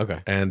 Okay.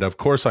 And of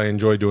course, I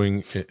enjoy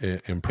doing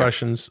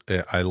impressions.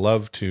 I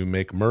love to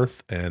make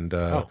mirth and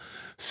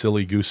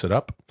silly goose it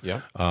up.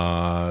 Yeah.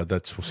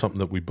 That's something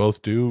that we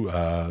both do.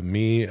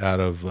 Me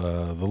out of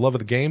the love of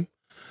the game,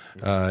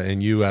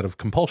 and you out of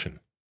compulsion.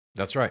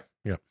 That's right.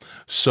 Yeah.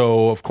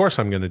 So of course,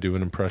 I'm going to do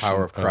an impression.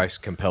 Power of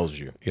Christ compels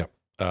you. Yeah.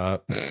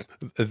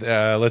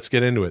 Let's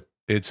get into it.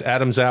 It's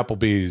Adam's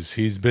Applebee's.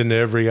 He's been to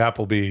every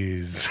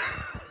Applebee's.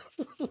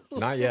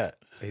 Not yet.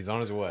 He's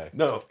on his way.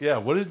 No, yeah.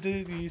 What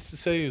did he used to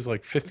say? He was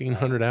like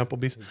 1,500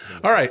 Applebee's.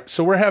 All right,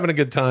 so we're having a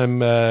good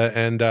time,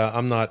 and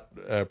I'm not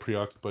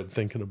preoccupied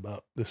thinking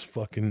about this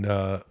fucking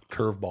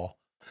curveball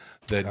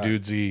that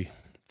Dudesy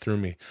threw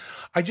me.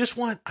 I just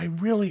want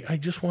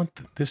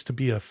this to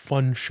be a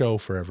fun show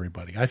for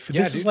everybody.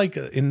 This is like,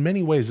 in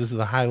many ways, this is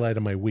the highlight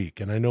of my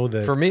week, and I know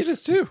that For me, it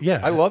is too. Yeah.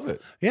 I love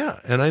it. Yeah,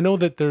 and I know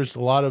that there's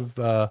a lot of,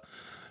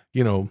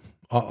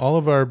 all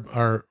of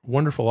our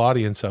wonderful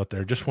audience out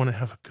there just want to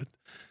have a good.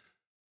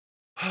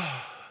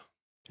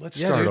 Let's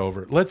start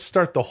over. Let's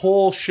start the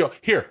whole show.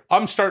 Here,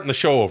 I'm starting the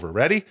show over.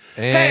 Ready?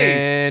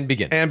 And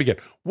begin. And begin.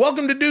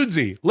 Welcome to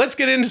Dudesy. Let's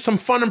get into some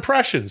fun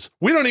impressions.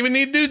 We don't even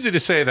need Dudesy to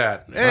say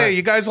that. Hey,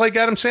 you guys like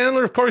Adam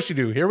Sandler? Of course you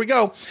do. Here we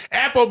go.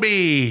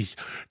 Applebee's,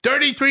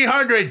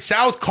 3300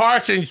 South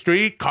Carson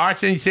Street,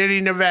 Carson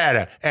City,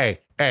 Nevada.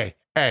 Hey.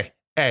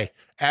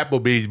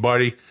 Applebee's,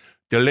 buddy.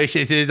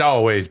 Delicious as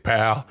always,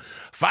 pal.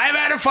 5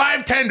 out of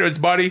 5 tenders,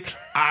 buddy.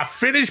 I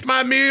finished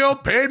my meal,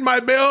 paid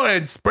my bill,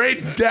 and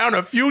sprayed down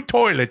a few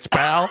toilets,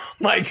 pal.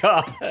 My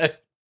God.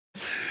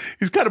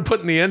 He's kind of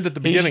putting the end at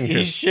the beginning here.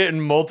 He's shitting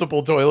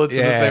multiple toilets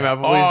in the same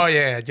Applebee's. Oh,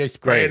 yeah, just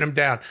spraying them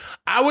down.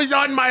 I was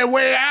on my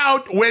way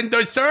out when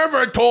the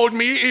server told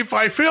me if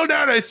I filled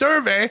out a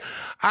survey,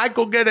 I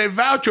could get a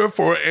voucher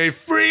for a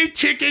free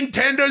chicken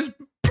tenders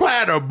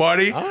platter,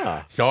 buddy.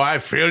 So I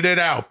filled it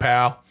out,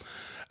 pal.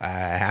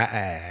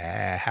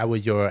 How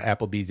was your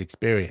Applebee's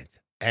experience?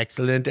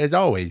 Excellent as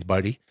always,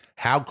 buddy.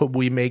 How could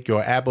we make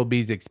your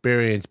Applebee's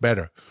experience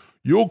better?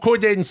 You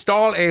could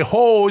install a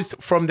hose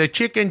from the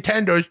chicken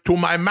tenders to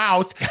my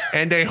mouth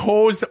and a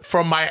hose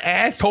from my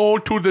asshole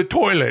to the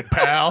toilet,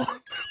 pal.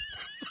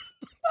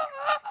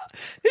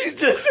 He's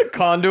just a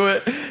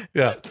conduit.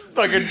 Yeah.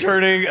 Fucking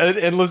turning an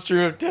endless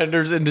stream of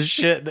tenders into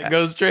shit that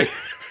goes straight.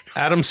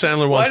 Adam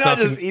Sandler Why wants not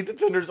nothing. just eat the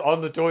tenders on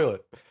the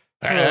toilet?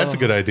 That's a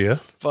good idea.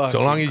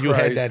 So long as you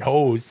had that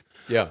hose.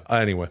 Yeah.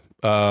 Anyway.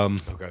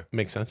 Okay.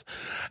 Makes sense.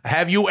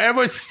 Have you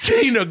ever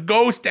seen a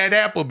ghost at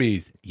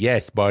Applebee's?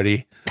 Yes,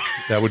 buddy.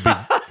 That would be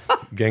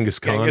Genghis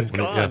Khan. Genghis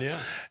Khan, yeah.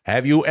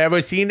 Have you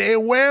ever seen a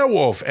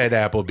werewolf at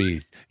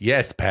Applebee's?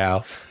 Yes,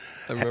 pal.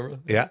 I remember.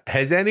 Yeah.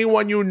 Has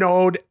anyone you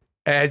know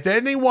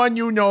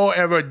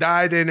ever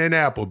died in an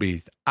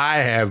Applebee's? I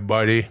have,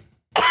 buddy.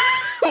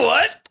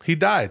 What? He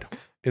died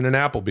in an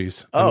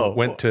Applebee's. Oh. And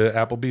went to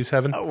Applebee's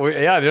heaven. Oh,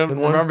 yeah, I don't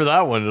remember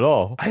that one at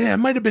all. It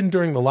might have been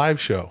during the live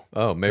show.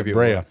 Oh, maybe it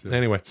Brea. was, yeah.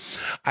 Anyway,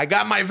 I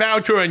got my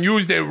voucher and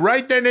used it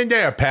right then and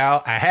there,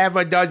 pal. I have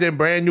a dozen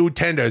brand new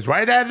tenders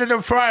right out of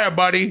the fryer,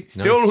 buddy.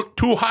 Still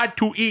too hot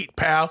to eat,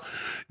 pal.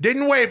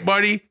 Didn't wait,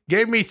 buddy.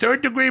 Gave me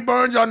 3rd-degree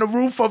burns on the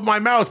roof of my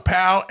mouth,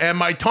 pal, and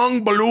my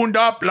tongue ballooned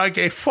up like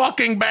a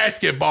fucking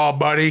basketball,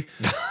 buddy.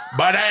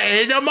 But I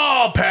ate them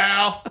all,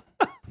 pal.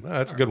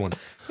 That's a good one.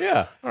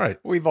 Yeah. All right.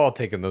 We've all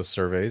taken those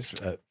surveys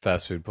at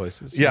fast food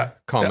places. Yeah.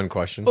 Common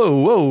questions.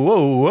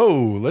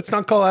 Whoa. Let's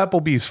not call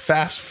Applebee's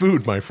fast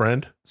food, my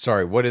friend.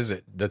 Sorry, what is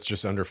it? That's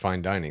just under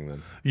fine dining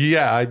then.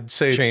 Yeah, I'd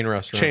say Chain it's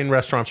restaurant. Chain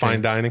restaurant,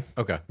 fine dining.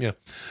 Okay.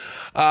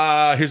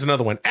 Yeah. Here's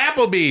another one.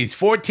 Applebee's,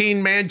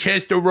 14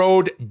 Manchester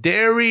Road,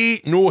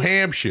 Derry, New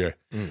Hampshire.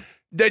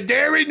 The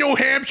Derry, New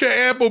Hampshire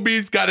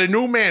Applebee's got a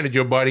new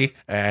manager, buddy.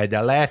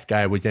 The last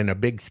guy was in a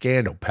big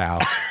scandal, pal.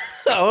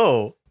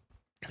 Oh.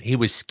 He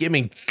was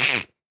skimming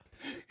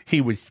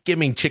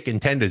chicken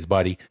tenders,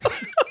 buddy.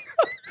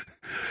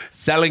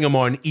 Selling them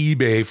on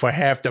eBay for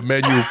half the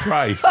menu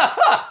price.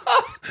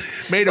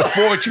 Made a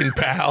fortune,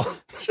 pal.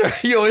 Sure,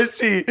 you always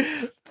see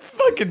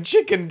fucking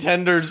chicken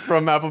tenders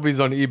from Applebee's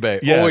on eBay.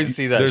 Yeah, always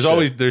see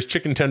that. There's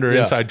chicken tender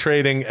inside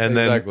trading, and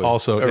then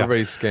also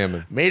everybody's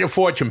scamming. Made a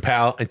fortune,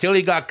 pal, until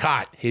he got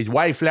caught. His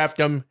wife left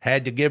him,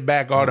 had to give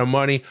back all the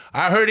money.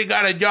 I heard he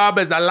got a job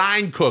as a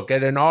line cook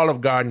at an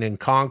Olive Garden in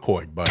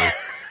Concord, buddy.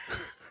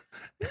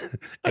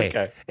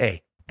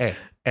 Hey.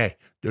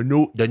 The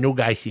new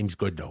guy seems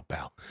good though,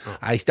 pal.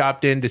 I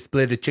stopped in to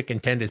split a chicken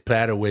tenders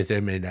platter with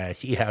him and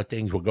see how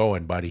things were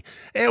going, buddy.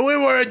 And we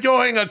were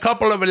enjoying a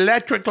couple of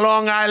electric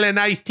Long Island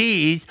iced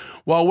teas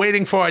while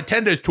waiting for our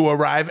tenders to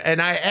arrive.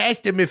 And I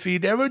asked him if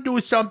he'd ever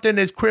do something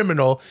as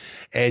criminal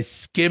as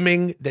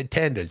skimming the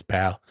tenders,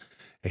 pal.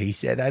 And he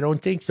said, I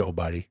don't think so,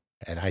 buddy.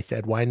 And I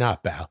said, why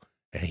not, pal?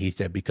 And he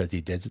said, because he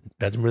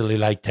doesn't really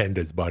like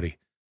tenders, buddy.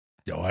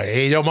 So I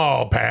ate them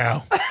all,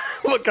 pal.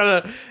 What kind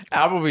of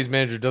Applebee's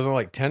manager doesn't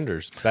like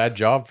tenders? Bad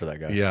job for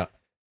that guy. Yeah.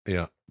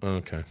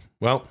 Okay.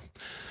 Well,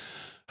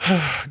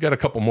 I got a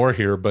couple more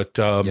here, but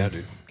yeah,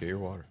 dude, get your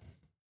water.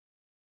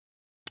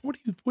 What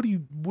do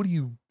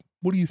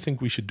you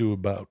think we should do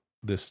about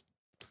this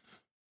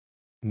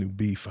new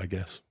beef? I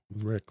guess,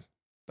 Rick.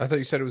 I thought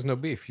you said it was no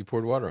beef. You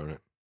poured water on it.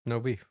 No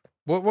beef.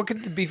 What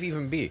could the beef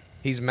even be?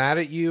 He's mad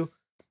at you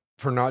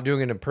for not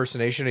doing an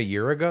impersonation a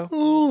year ago?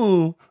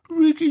 Oh,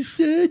 Ricky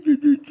said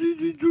that you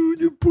didn't do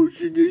the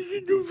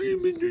impersonation of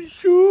him in the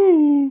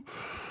show.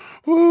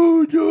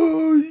 Oh,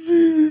 no, he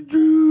didn't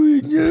do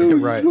it. Now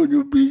Right. he's going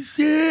to be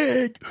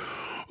sad.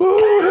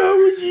 Oh, how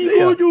is he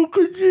going to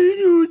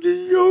continue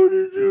the show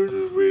to do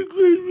the Rick?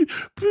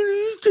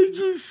 Please take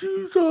your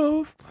shoes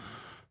off.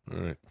 All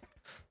right.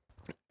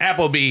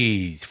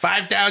 Applebee's,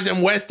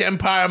 5000 West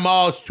Empire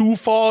Mall, Sioux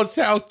Falls,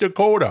 South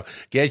Dakota.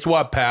 Guess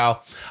what,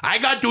 pal? I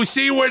got to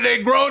see where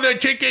they grow the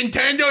chicken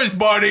tenders,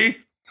 buddy.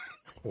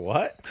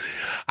 What?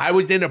 I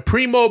was in a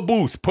Primo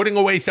booth putting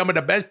away some of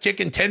the best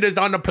chicken tenders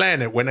on the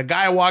planet when a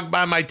guy walked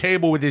by my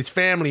table with his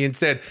family and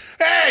said,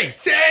 "Hey,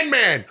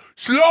 Sandman,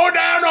 slow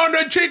down on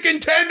the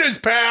chicken tenders,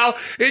 pal.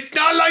 It's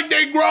not like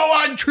they grow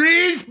on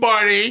trees,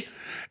 buddy."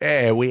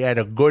 Hey, we had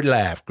a good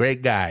laugh.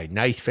 Great guy.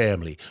 Nice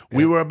family.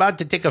 We were about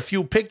to take a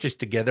few pictures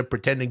together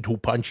pretending to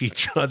punch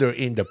each other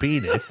in the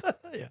penis.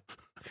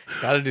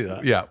 Gotta do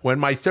that. Yeah. When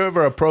my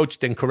server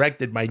approached and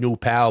corrected my new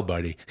pal,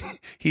 buddy,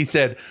 he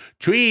said,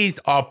 "Trees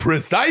are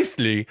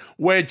precisely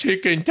where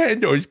chicken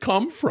tenders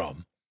come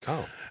from."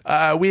 Oh.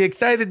 We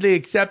excitedly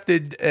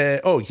accepted.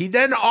 He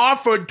then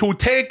offered to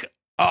take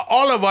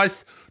all of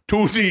us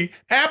to the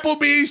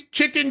Applebee's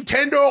Chicken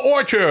Tender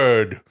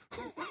Orchard.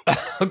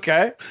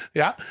 Okay.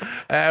 Yeah.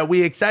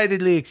 We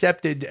excitedly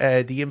accepted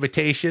the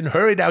invitation,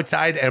 hurried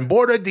outside, and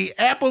boarded the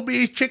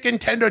Applebee's Chicken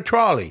Tender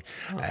Trolley.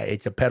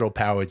 It's a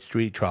pedal-powered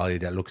street trolley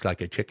that looks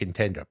like a chicken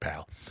tender,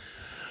 pal.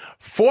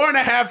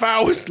 4.5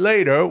 hours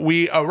later,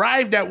 we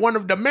arrived at one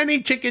of the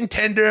many chicken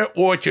tender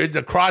orchards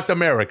across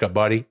America,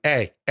 buddy.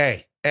 Hey.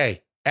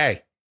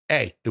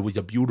 It was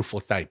a beautiful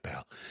sight,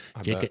 pal.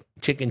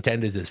 Chicken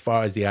tenders as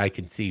far as the eye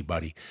can see,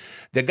 buddy.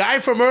 The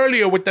guy from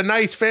earlier with the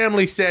nice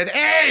family said,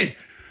 "Hey,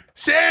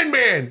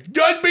 Sandman,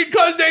 just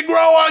because they grow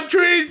on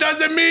trees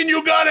doesn't mean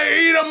you gotta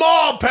eat them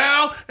all,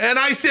 pal." And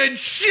I said,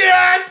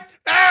 "Shut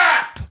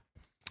up!"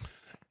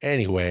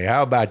 Anyway,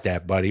 how about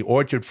that, buddy?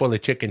 Orchard full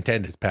of chicken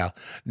tenders, pal.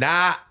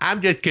 Nah,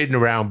 I'm just kidding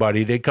around,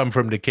 buddy. They come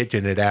from the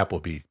kitchen at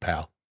Applebee's,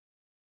 pal.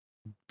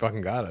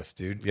 Fucking got us,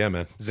 dude. Yeah,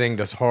 man. Zinged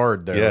us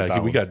hard there. Yeah, with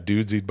that we one. got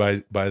dudesied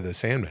by the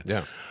Sandman.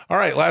 Yeah. All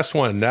right, last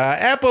one.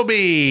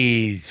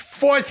 Applebee's,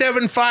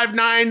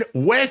 4759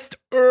 West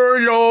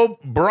Earl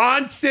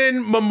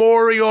Bronson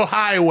Memorial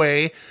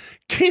Highway,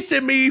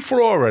 Kissimmee,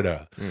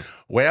 Florida.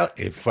 Well,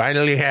 it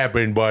finally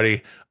happened,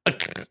 buddy.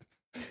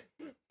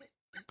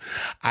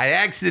 I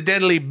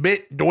accidentally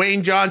bit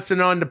Dwayne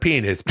Johnson on the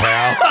penis,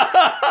 pal.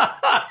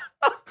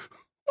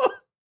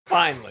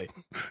 Finally.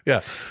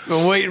 Yeah.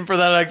 Been waiting for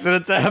that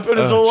accident to happen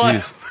his whole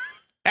life.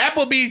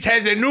 Applebee's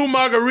has a new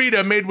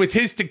margarita made with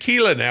his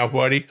tequila now,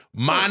 buddy.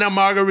 Mana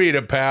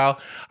Margarita, pal.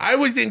 I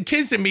was in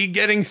Kissimmee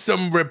getting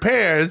some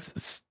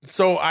repairs,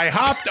 so I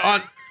hopped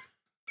on...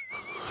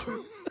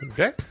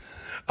 Okay.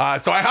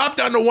 So I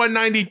hopped on the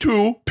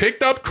 192,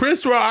 picked up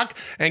Chris Rock,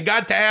 and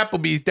got to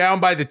Applebee's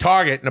down by the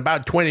Target in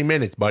about 20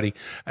 minutes, buddy.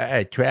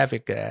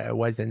 Traffic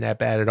wasn't that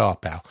bad at all,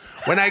 pal.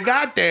 When we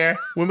got there,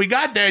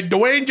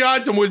 Dwayne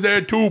Johnson was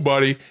there too,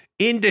 buddy.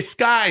 In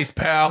disguise,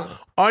 pal.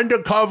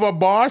 Undercover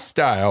boss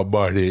style,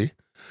 buddy.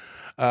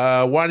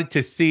 Wanted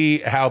to see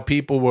how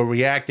people were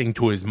reacting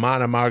to his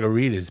Mana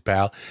Margaritas,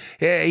 pal.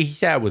 Yeah, he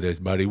sat with us,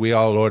 buddy. We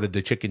all ordered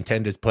the chicken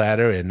tenders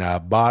platter and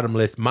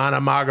bottomless Mana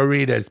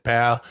Margaritas,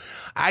 pal.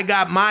 I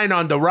got mine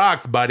on the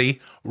rocks,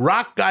 buddy.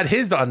 Rock got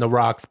his on the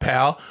rocks,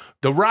 pal.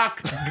 The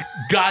Rock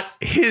got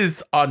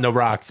his on the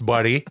rocks,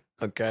 buddy.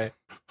 Okay.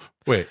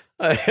 Wait.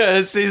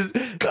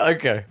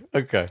 Okay.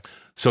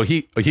 So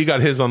he got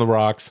his on the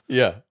rocks.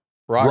 Yeah.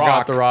 Rock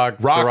got the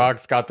rocks. The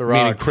Rocks got the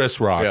rocks. Meaning Chris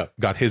Rock Yeah.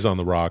 got his on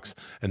the rocks,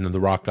 and then the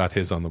Rock got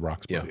his on the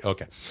rocks, buddy. Yeah.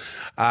 Okay.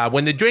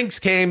 When the drinks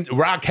came,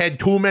 Rock had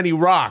too many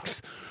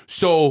rocks.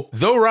 So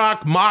the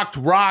Rock mocked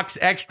Rock's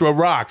extra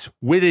rocks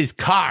with his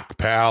cock,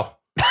 pal.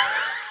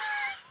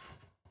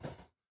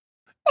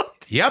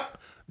 Yep.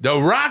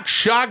 The Rock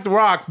shocked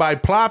Rock by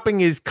plopping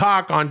his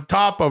cock on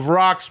top of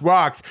Rock's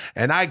rocks,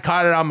 and I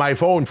caught it on my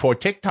phone for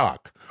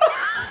TikTok.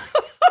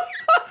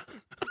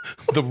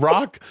 The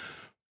Rock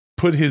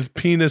put his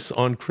penis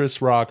on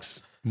Chris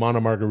Rock's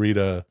Mana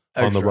Margarita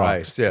on the Extra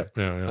rocks. ice, yeah.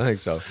 Yeah. I think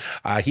so.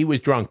 He was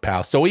drunk,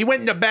 pal. So he went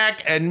in the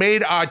back and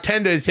made our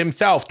tenders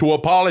himself to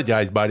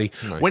apologize, buddy.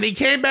 Nice. When he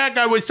came back,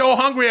 I was so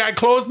hungry I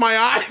closed my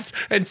eyes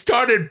and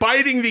started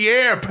biting the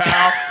air,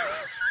 pal.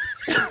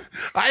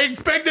 I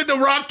expected The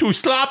Rock to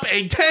slop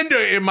a tender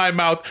in my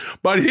mouth,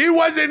 but he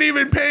wasn't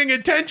even paying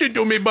attention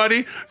to me,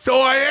 buddy. So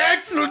I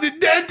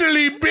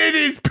accidentally bit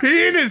his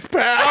penis,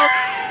 pal.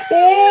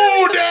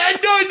 Oh,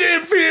 that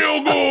doesn't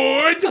feel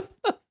good.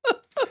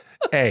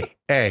 Hey.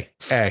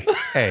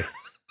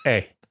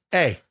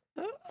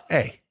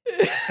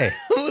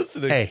 I'm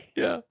listening. Hey.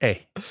 Yeah.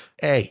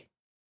 Hey.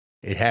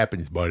 It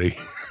happens, buddy.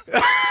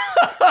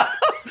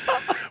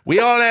 We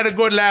all had a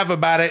good laugh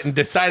about it and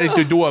decided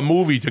to do a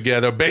movie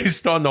together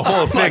based on the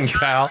whole thing,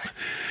 pal.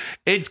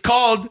 It's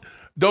called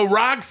The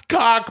Rock's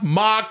Cock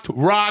Mocked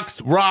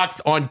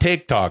Rocks on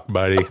TikTok,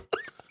 buddy.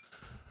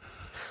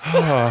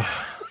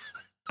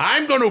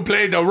 I'm going to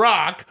play the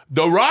rock.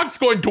 The rock's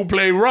going to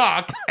play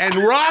rock, and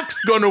rock's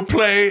going to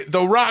play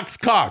the rock's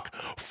cock.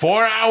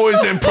 4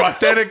 hours in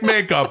prosthetic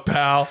makeup,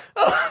 pal.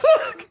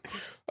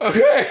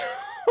 Okay.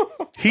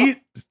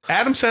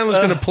 Adam Sandler's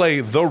going to play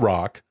the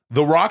rock.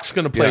 The rock's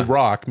going to play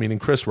rock, meaning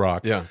Chris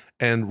Rock. Yeah.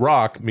 And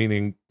rock,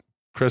 meaning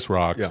Chris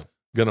Rock's Yeah.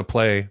 going to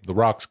play the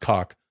rock's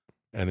cock.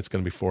 And it's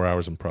going to be 4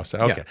 hours in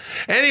prosthetic. Okay.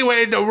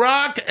 Anyway, the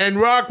rock and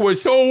rock were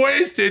so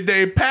wasted,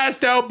 they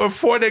passed out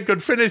before they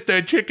could finish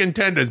their chicken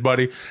tenders,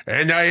 buddy.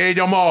 And I ate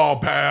them all,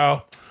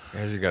 pal.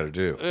 As you got to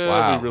do.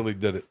 Wow. We really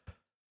did it.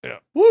 Yeah.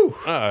 Woo.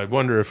 I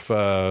wonder if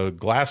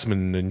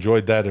Glassman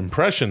enjoyed that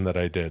impression that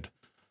I did.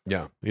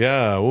 Yeah.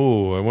 Yeah.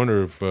 Ooh, I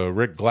wonder if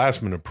Rick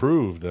Glassman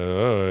approved.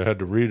 I had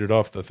to read it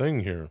off the thing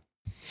here.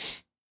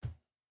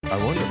 I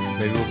wonder.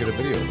 Maybe we'll get a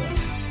video of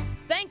that.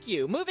 Thank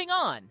you. Moving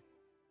on.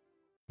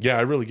 Yeah,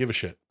 I really give a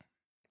shit.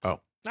 Oh,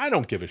 I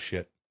don't give a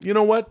shit. You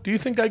know what? Do you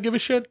think I give a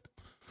shit?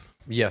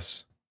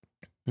 Yes.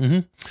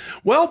 Mm-hmm.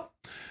 Well,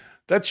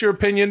 that's your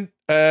opinion,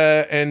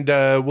 and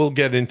we'll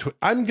get into it.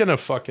 I'm going to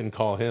fucking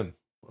call him.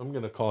 I'm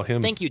going to call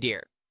him. Thank you,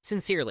 dear.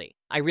 Sincerely.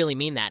 I really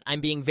mean that. I'm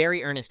being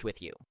very earnest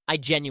with you. I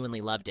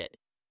genuinely loved it.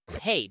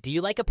 Hey, do you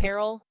like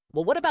apparel?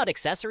 Well, what about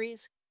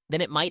accessories?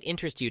 Then it might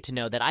interest you to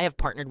know that I have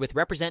partnered with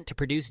Represent to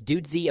produce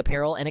Dudesy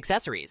apparel and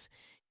accessories.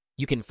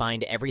 You can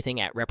find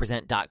everything at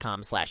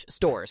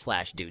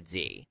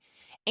represent.com/store/Dudesy.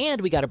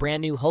 And we got a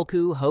brand new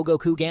Hulku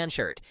Hogoku Gan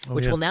shirt,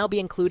 which will now be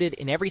included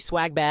in every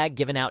swag bag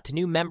given out to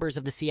new members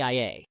of the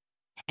CIA.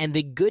 And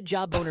the Good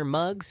Job Boner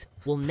mugs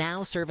will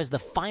now serve as the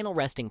final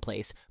resting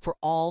place for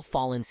all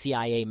fallen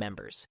CIA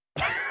members.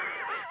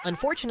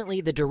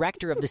 Unfortunately, the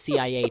director of the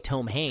CIA,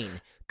 Tom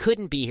Hain,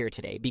 couldn't be here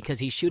today because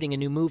he's shooting a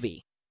new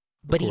movie.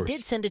 But he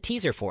did send a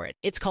teaser for it.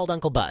 It's called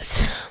Uncle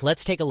Bus.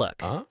 Let's take a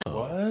look.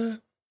 What?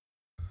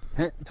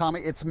 Hey,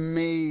 Tommy, it's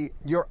me,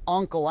 your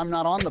uncle. I'm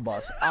not on the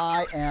bus.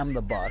 I am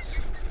the bus.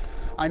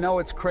 I know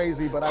it's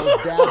crazy, but I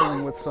was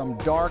dabbling with some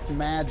dark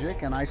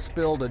magic, and I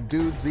spilled a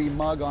Dudesy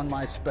mug on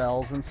my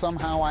spells, and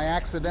somehow I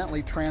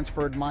accidentally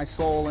transferred my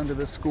soul into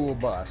this school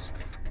bus.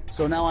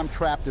 So now I'm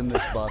trapped in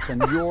this bus,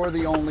 and you're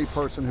the only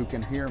person who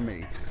can hear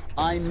me.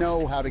 I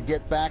know how to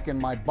get back in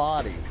my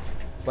body,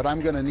 but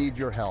I'm going to need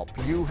your help.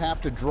 You have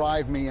to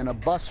drive me in a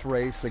bus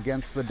race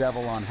against the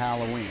devil on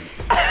Halloween.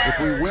 If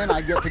we win,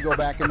 I get to go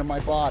back into my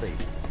body.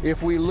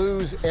 If we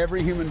lose,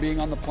 every human being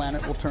on the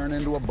planet will turn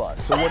into a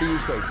bus. So what do you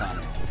say,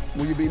 Tommy?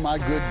 Will you be my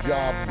good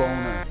job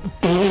boner?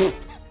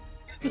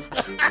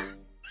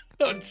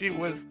 Oh, gee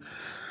whiz.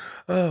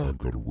 I've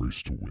got a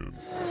race to win.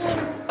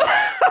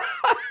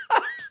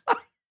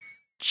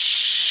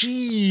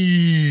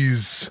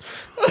 Jeez.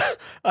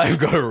 I've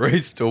got a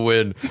race to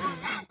win.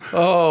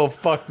 Oh,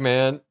 fuck,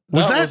 man.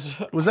 Was that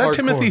hardcore.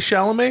 Timothy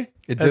Chalamet?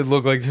 It did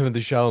look like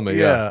Timothy Chalamet,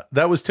 Yeah,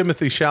 that was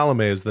Timothy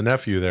Chalamet as the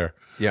nephew there.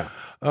 Yeah.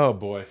 Oh,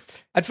 boy.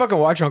 I'd fucking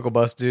watch Uncle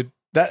Bus, dude.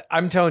 That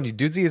I'm telling you,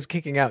 Dudesy is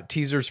kicking out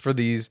teasers for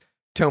these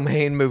Tom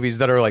Hanks movies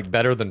that are like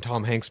better than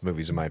Tom Hanks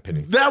movies, in my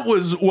opinion. That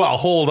was, well,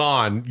 hold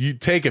on. You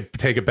take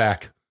it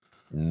back.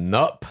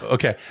 Nope.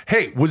 Okay.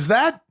 Hey, was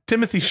that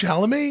Timothy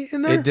Chalamet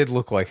in there? It did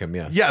look like him,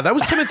 yes. Yeah, that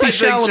was Timothy I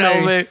think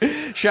Chalamet.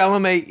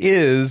 Chalamet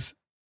is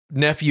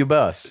Nephew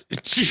Bus.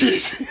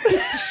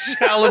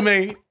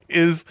 Chalamet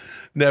is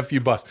Nephew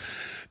Bus.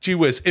 Gee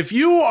whiz. If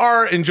you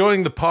are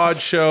enjoying the pod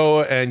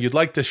show and you'd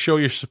like to show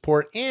your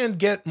support and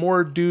get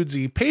more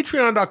Dudesy,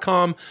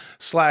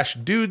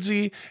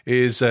 patreon.com/Dudesy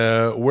is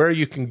where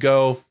you can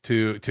go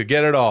to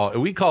get it all.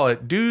 We call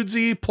it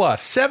Dudesy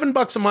Plus.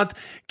 $7 a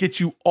month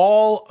gets you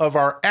all of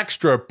our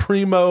extra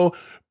premium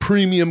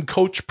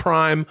Coach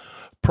Prime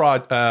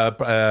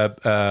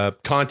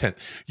content.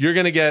 You're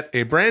going to get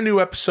a brand new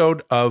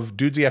episode of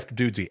Dudesy After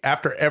Dudesy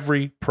after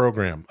every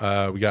program.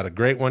 We got a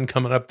great one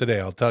coming up today.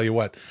 I'll tell you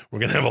what, we're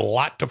going to have a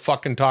lot to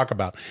fucking talk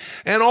about,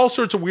 and all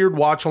sorts of weird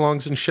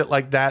watch-alongs and shit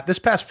like that. This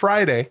past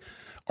Friday,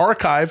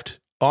 archived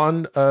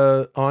on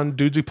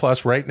Dudesy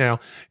Plus right now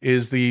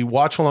is the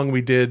watch-along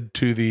we did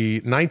to the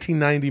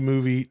 1990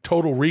 movie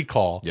Total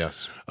Recall.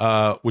 Yes.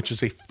 Which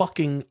is a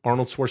fucking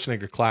Arnold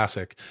Schwarzenegger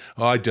classic.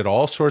 I did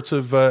all sorts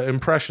of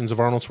impressions of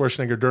Arnold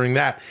Schwarzenegger during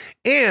that,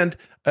 and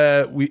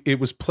it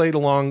was played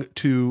along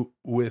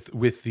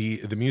with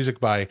the music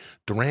by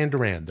Duran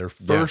Duran, their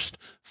first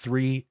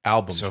 3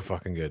 albums. So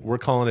fucking good. We're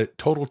calling it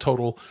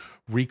Total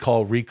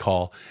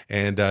Recall,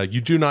 and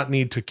you do not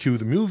need to cue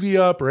the movie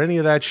up or any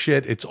of that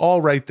shit. It's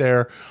all right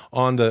there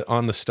on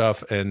the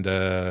stuff and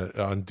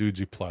on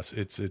Dudesy Plus.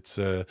 It's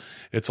a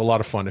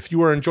lot of fun. If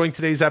you are enjoying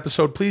today's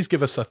episode, please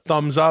give us a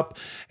thumbs up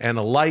and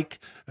a like,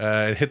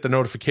 and hit the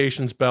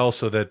notifications bell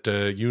so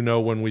that you know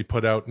when we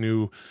put out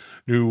new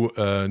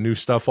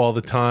stuff all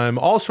the time.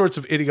 All sorts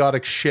of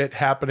idiotic shit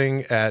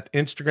happening at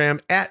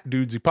Instagram at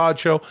Dudesy Pod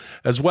Show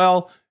as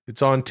well.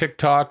 It's on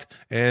TikTok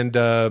and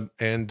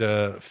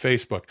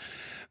Facebook.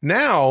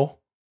 Now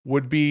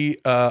would be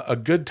a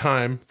good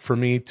time for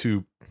me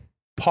to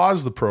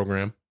pause the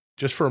program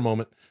just for a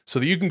moment so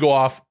that you can go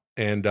off,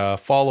 and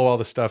follow all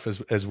the stuff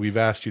as we've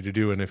asked you to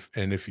do. And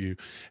if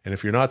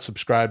you're not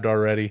subscribed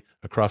already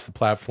across the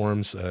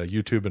platforms,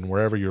 YouTube and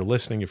wherever you're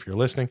listening, if you're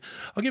listening,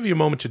 I'll give you a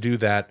moment to do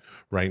that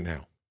right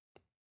now.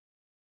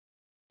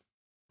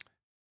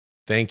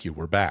 Thank you.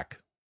 We're back.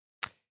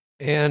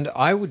 And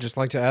I would just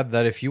like to add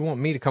that if you want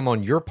me to come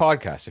on your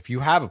podcast, if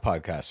you have a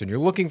podcast and you're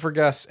looking for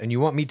guests and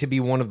you want me to be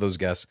one of those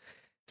guests,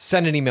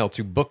 send an email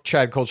to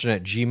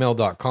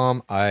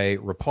bookchadkultgen@gmail.com. I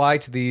reply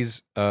to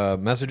these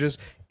messages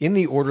in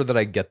the order that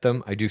I get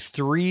them. I do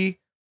 3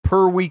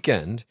 per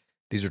weekend.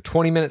 These are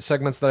 20-minute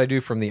segments that I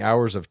do from the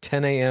hours of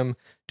 10 a.m.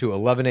 to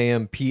 11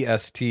 a.m.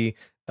 PST.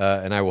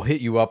 And I will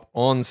hit you up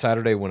on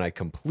Saturday when I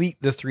complete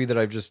the 3 that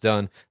I've just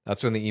done.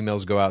 That's when the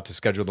emails go out to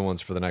schedule the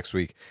ones for the next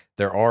week.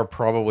 There are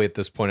probably at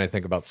this point, I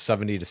think, about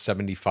 70 to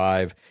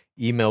 75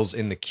 emails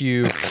in the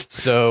queue.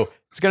 So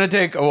it's going to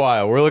take a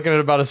while. We're looking at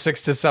about a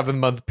 6 to 7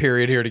 month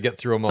period here to get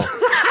through them all.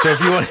 So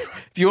if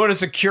you want to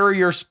secure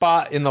your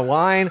spot in the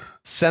line,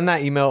 send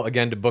that email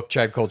again to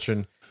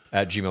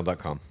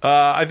bookchadkultgen@gmail.com.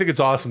 I think it's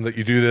awesome that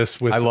you do this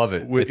with. I love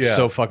it. It's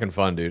so fucking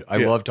fun, dude. I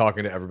love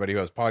talking to everybody who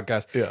has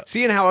podcasts. Yeah.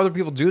 Seeing how other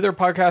people do their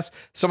podcasts.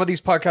 Some of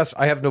these podcasts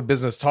I have no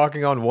business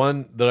talking on.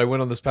 One that I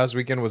went on this past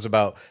weekend was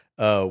about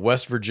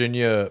West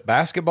Virginia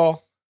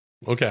basketball.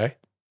 Okay.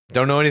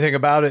 Don't know anything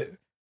about it.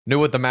 Knew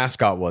what the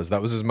mascot was.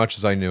 That was as much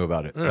as I knew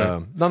about it.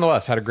 Right.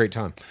 Nonetheless, had a great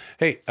time.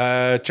 Hey,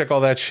 check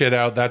all that shit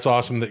out. That's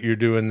awesome that you're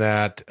doing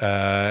that.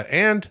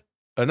 And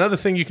another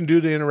thing you can do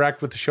to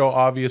interact with the show,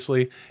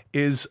 obviously,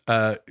 is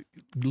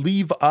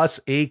leave us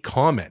a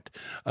comment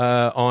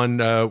on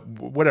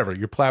whatever,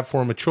 your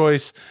platform of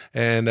choice,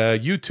 and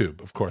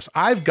YouTube, of course.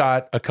 I've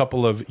got a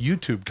couple of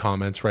YouTube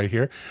comments right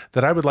here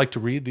that I would like to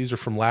read. These are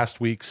from last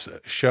week's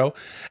show.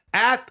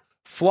 At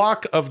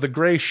Flock of the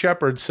Gray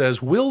Shepherd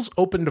says, Will's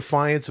open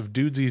defiance of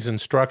Dudesy's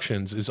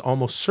instructions is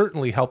almost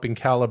certainly helping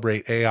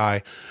calibrate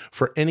AI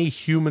for any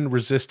human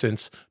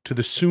resistance to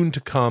the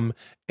soon-to-come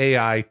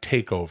AI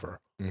takeover.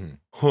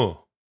 Huh.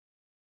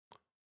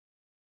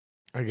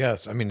 I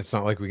guess. I mean, it's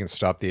not like we can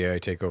stop the AI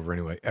takeover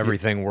anyway.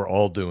 Everything we're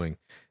all doing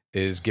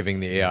is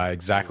giving the AI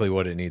exactly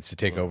what it needs to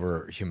take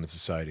over human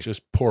society.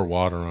 Just pour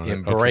water on it.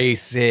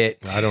 Embrace it.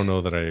 I don't know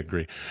that I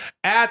agree.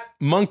 At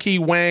Monkey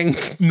Wang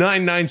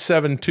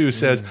 9972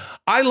 says,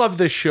 I love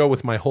this show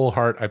with my whole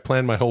heart. I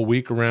plan my whole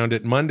week around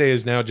it. Monday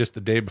is now just the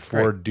day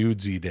before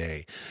Dudesy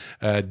Day.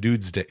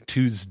 Dudesy Day.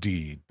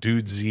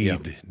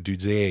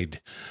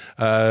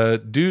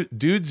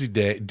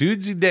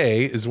 Dudesy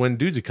Day is when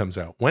Dudesy comes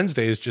out.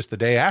 Wednesday is just the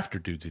day after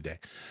Dudesy Day.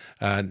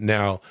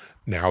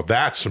 Now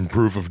that's some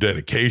proof of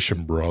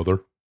dedication, brother.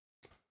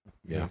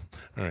 Yeah.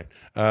 All right.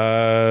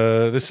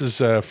 This is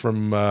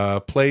from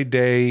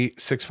Playday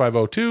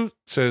 6502.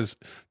 Says,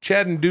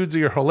 Chad and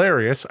Dudesy are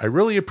hilarious. I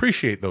really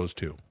appreciate those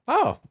two.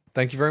 Oh,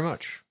 thank you very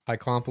much. High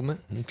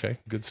compliment. Okay,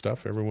 good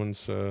stuff.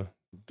 Everyone's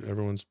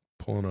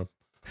pulling a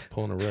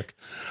Rick.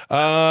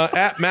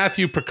 At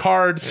Matthew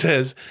Picard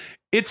says,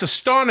 it's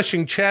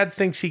astonishing Chad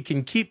thinks he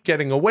can keep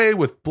getting away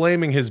with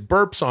blaming his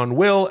burps on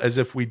Will as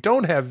if we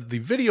don't have the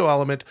video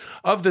element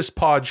of this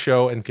pod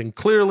show and can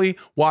clearly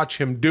watch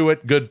him do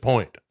it. Good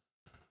point.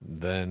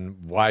 Then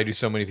why do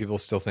so many people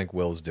still think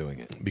Will's doing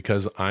it?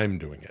 Because I'm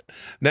doing it.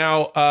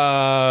 Now,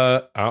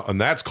 and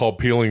that's called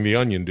peeling the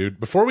onion, dude.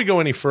 Before we go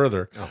any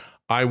further,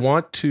 I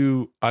want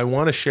to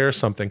share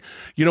something.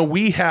 You know,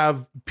 we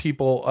have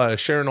people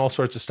sharing all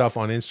sorts of stuff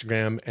on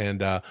Instagram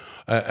and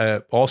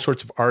all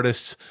sorts of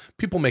artists,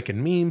 people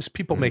making memes,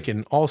 people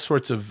making all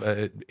sorts of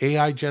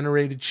AI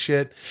generated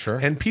shit. Sure.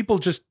 And people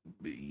just,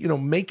 you know,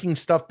 making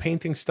stuff,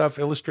 painting stuff,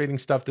 illustrating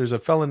stuff. There's a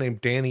fella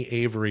named Danny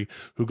Avery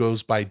who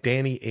goes by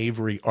Danny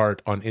Avery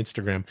Art on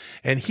Instagram.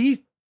 And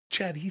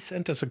Chad, he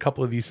sent us a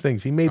couple of these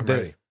things. He made this.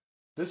 Ready.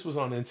 This was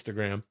on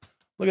Instagram.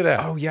 Look at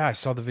that. Oh, yeah, I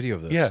saw the video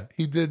of this. Yeah,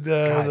 he did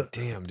God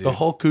damn, dude. the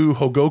Hulku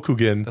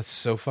Hogokugen. That's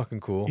so fucking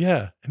cool.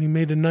 Yeah, and he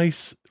made a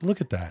nice,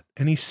 look at that.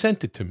 And he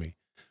sent it to me.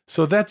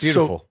 So that's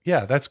beautiful.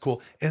 Yeah, that's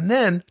cool. And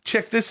then,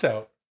 check this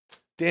out.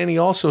 Danny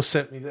also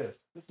sent me this.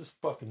 This is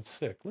fucking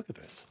sick. Look at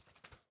this.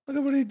 Look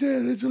at what he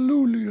did. It's a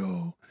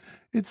Lulio.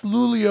 It's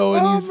Lulio.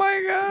 And oh,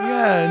 my God.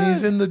 Yeah, and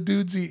he's in the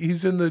Dudesy.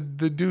 He's in the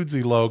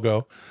Dudesy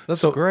logo.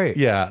 That's great.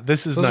 Yeah,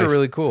 this is Those nice. are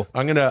really cool.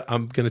 I'm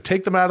gonna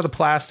take them out of the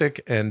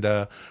plastic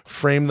and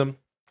frame them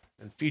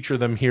and feature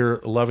them here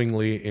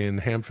lovingly in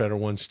Hamfetter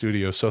One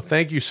Studio. So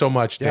thank you so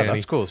much, Danny. Yeah,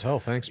 that's cool as hell.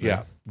 Thanks, man.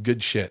 Yeah,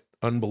 good shit.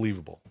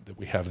 Unbelievable that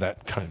we have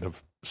that kind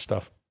of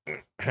stuff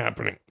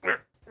happening.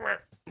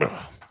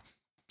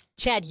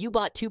 Chad, you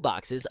bought 2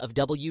 boxes of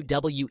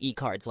WWE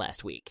cards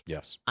last week.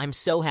 Yes. I'm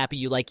so happy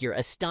you like your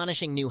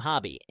astonishing new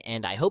hobby,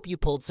 and I hope you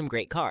pulled some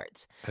great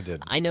cards. I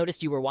did. I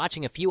noticed you were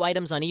watching a few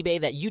items on eBay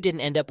that you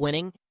didn't end up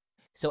winning.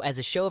 So as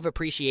a show of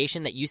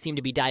appreciation that you seem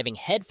to be diving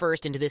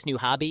headfirst into this new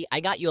hobby, I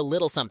got you a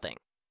little something.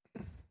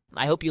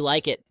 I hope you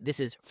like it.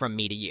 This is from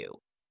me to you.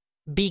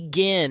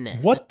 Begin.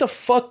 What the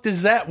fuck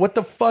does that? What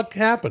the fuck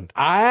happened?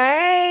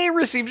 I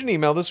received an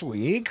email this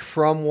week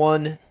from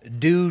one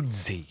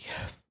Dudesy.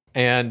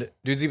 And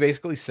Dudesy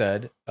basically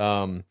said,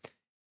 I'm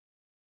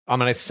going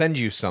to send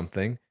you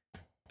something.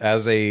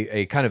 as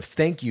a kind of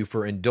thank you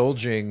for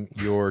indulging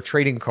your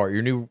trading card,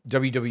 your new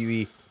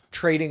WWE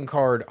trading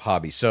card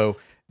hobby. So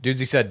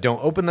Dudesy said,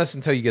 don't open this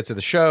until you get to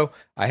the show.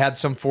 I had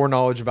some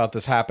foreknowledge about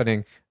this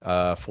happening,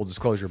 full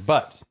disclosure,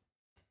 but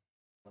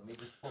let me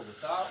just pull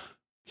this out.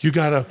 You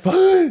gotta.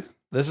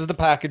 This is the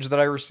package that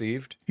I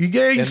received.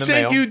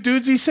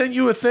 Dudesy sent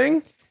you a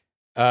thing?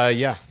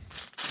 Yeah,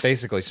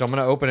 basically. So I'm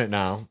going to open it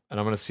now, and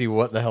I'm going to see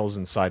what the hell's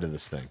inside of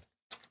this thing.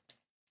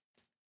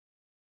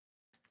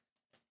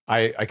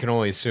 I can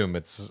only assume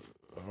it's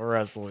a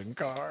wrestling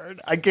card.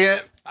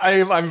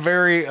 I'm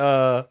very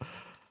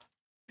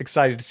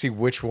excited to see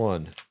which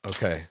one.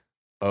 Okay.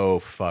 Oh,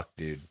 fuck,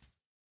 dude.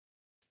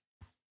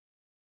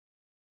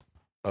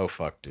 Oh,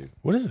 fuck, dude.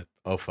 What is it?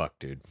 Oh, fuck,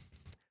 dude.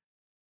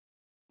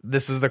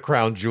 This is the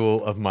crown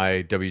jewel of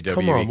my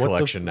WWE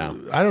collection now.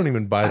 I don't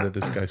even buy that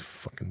this guy's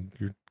fucking...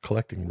 You're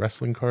collecting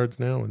wrestling cards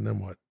now, and then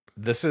what?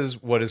 This is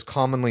what is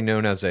commonly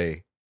known as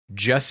a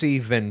Jesse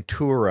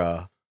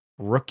Ventura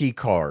rookie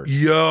card.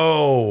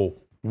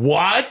 Yo,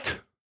 what?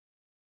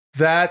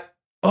 That...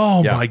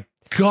 Oh, Yeah. my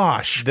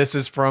gosh. This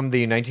is from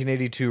the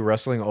 1982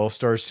 Wrestling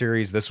All-Stars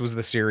series. This was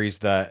the series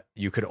that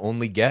you could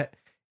only get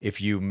if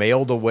you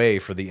mailed away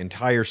for the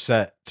entire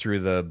set through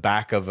the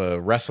back of a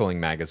wrestling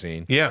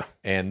magazine. Yeah.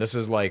 And this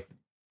is like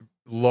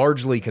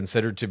largely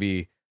considered to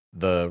be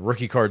the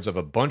rookie cards of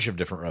a bunch of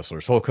different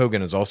wrestlers. Hulk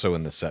Hogan is also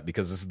in this set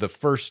because this is the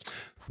first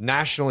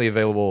nationally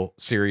available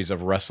series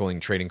of wrestling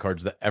trading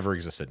cards that ever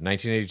existed.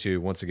 1982,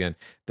 once again.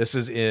 This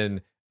is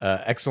in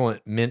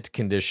excellent mint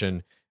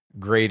condition,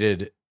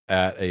 graded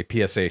at a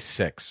PSA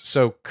 6.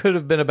 So could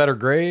have been a better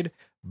grade,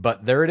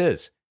 but there it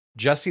is.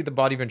 Jesse the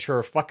Body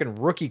Ventura fucking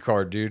rookie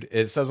card, dude.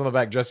 It says on the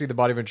back, Jesse the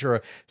Body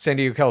Ventura, San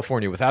Diego,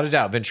 California. Without a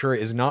doubt, Ventura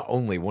is not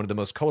only one of the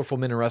most colorful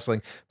men in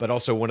wrestling, but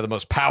also one of the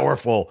most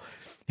powerful.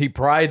 He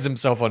prides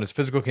himself on his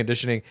physical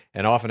conditioning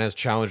and often has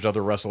challenged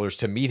other wrestlers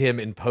to meet him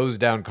in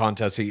pose-down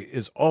contests. He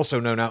is also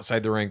known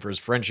outside the ring for his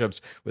friendships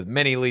with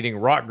many leading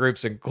rock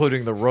groups,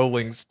 including the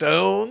Rolling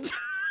Stones.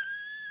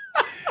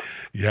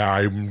 Yeah,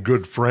 I'm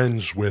good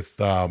friends with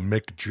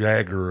Mick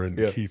Jagger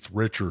and Keith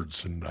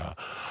Richards, and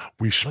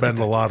we spend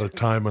a lot of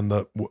time on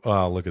the.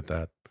 Look at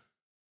that.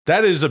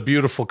 That is a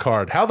beautiful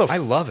card. I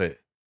love it.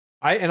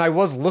 I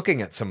was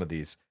looking at some of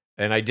these,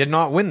 and I did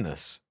not win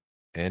this.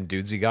 And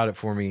Dudesy got it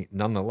for me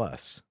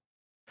nonetheless.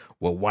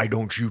 Well, why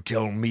don't you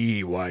tell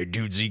me why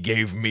Dudesy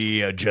gave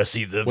me a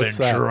Jesse the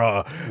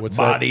Ventura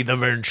Body the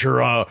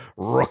Ventura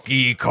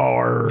rookie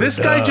card? This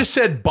guy just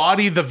said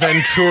Body the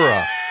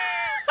Ventura.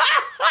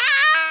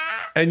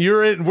 And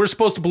we're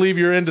supposed to believe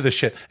you're into this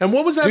shit. And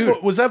what was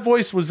that? Was that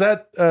voice? Was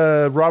that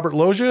Robert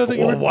Loggia? That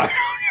you were?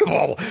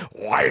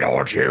 Why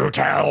don't you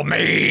tell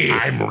me?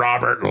 I'm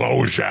Robert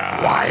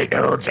Loggia. Why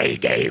Dudesy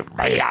gave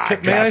me a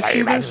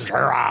Jesse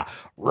Ventura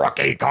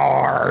rookie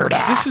card?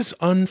 This is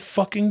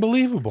unfucking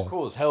believable.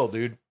 Cool as hell,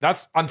 dude.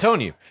 I'm telling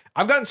you,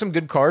 I've gotten some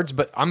good cards,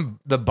 but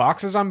the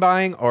boxes I'm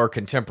buying are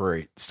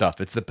contemporary stuff.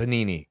 It's the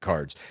Panini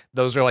cards.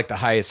 Those are like the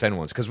highest end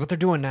ones. Because what they're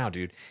doing now,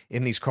 dude,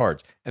 in these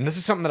cards, and this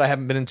is something that I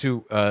haven't been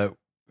into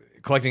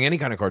collecting any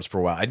kind of cards for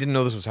a while. I didn't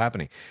know this was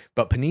happening.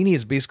 But Panini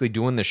is basically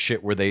doing this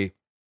shit where they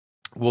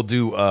will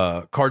do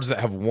cards that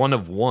have one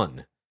of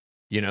one.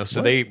 You know,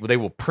 so they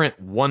will print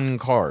one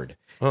card.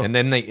 And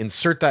then they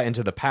insert that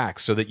into the pack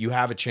so that you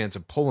have a chance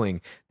of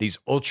pulling these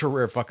ultra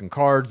rare fucking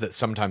cards that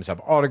sometimes have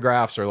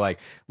autographs or like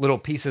little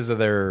pieces of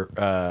their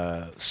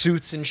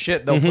suits and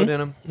shit they'll put in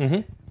them.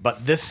 Mm-hmm.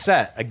 But this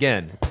set,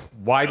 again,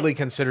 widely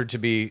considered to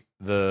be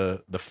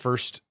the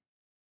first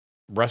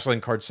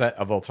wrestling card set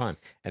of all time.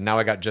 And now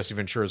I got Jesse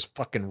Ventura's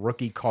fucking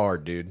rookie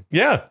card, dude.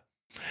 Yeah.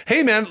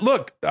 Hey, man,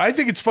 look, I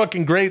think it's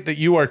fucking great that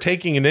you are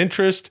taking an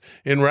interest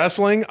in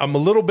wrestling. I'm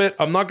not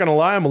going to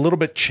lie, I'm a little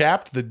bit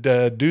chapped that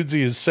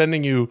Dudesy is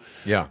sending you,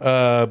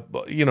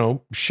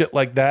 shit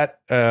like that.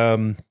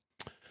 Well,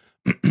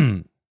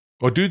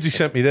 Dudesy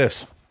sent me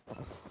this.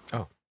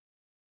 Oh.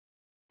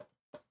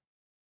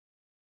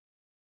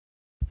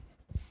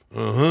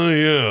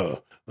 Yeah.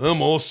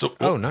 I'm also.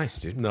 Oh, nice,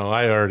 dude. No,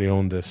 I already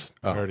owned this.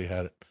 I already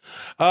had it.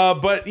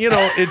 But,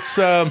 it's.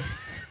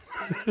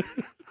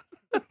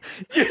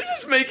 You're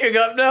just making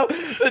up now.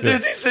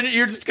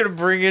 You're just gonna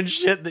bring in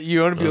shit that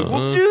you want to be like,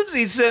 well,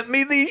 Dudesy sent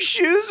me these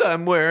shoes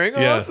I'm wearing.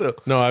 Yeah. Also,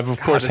 no, I've of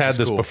course had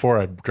this before.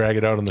 I drag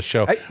it out on the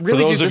show. For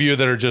those of you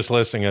that are just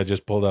listening, I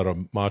just pulled out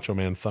a Macho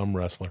Man thumb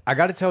wrestler. I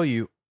got to tell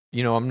you,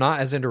 I'm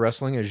not as into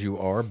wrestling as you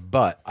are,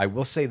 but I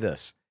will say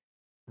this: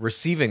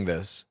 receiving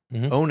this,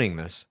 owning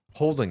this,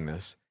 holding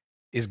this,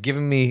 is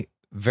giving me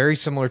very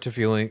similar to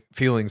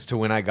feelings to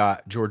when I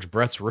got George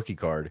Brett's rookie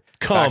card.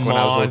 Come when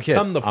on, I was a little kid.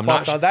 come the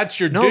fuck on.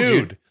 That's your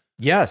dude.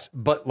 Yes,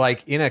 but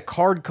like in a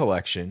card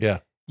collection,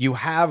 you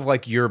have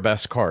like your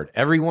best card.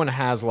 Everyone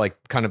has like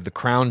kind of the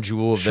crown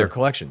jewel of their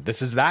collection.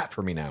 This is that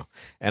for me now.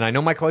 And I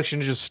know my collection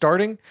is just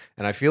starting,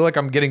 and I feel like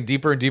I'm getting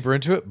deeper and deeper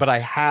into it, but I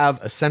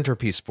have a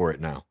centerpiece for it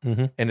now.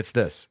 And it's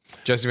this.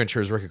 Jesse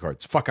Ventura's rookie card.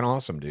 It's fucking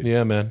awesome, dude.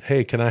 Yeah, man.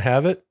 Hey, can I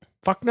have it?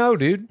 Fuck no,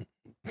 dude.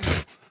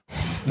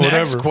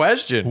 Next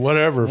question.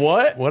 Whatever.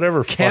 What?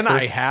 Whatever. Can fucker.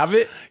 I have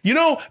it? You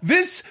know,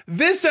 this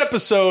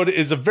episode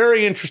is a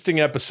very interesting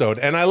episode,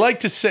 and I like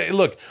to say,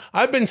 look,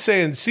 I've been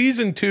saying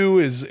season 2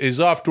 is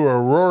off to a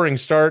roaring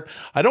start.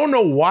 I don't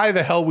know why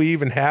the hell we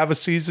even have a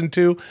season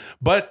 2,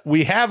 but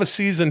we have a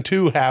season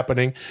 2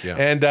 happening. Yeah.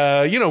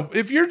 And you know,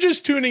 if you're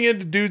just tuning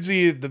into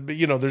Dudesy,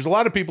 you know, there's a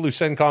lot of people who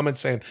send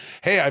comments saying,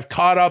 "Hey, I've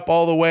caught up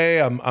all the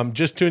way. I'm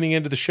just tuning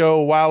into the show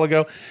a while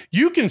ago."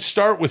 You can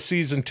start with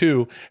season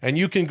 2, and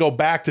you can go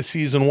back to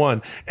season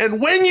 1,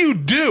 and when you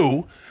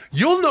do,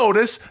 you'll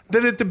notice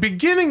that at the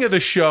beginning of the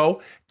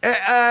show,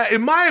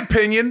 in my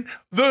opinion,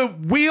 the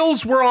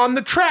wheels were on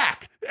the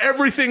track.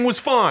 Everything was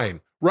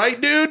fine. Right,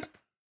 dude?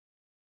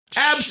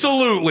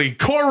 Absolutely.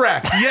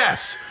 Correct.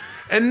 Yes.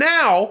 And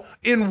now,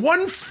 in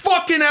one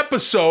fucking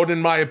episode,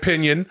 in my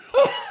opinion,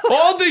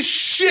 all this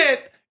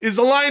shit is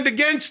aligned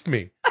against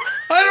me.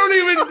 I don't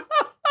even...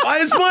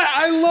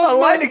 I love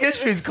Aligned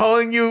against you. He's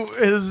calling you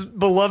his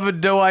beloved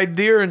doe-eyed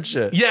deer and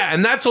shit. Yeah,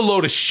 and that's a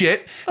load of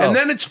shit. And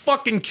then it's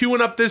fucking queuing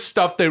up this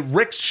stuff that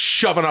Rick's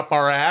shoving up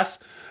our ass.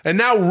 And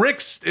now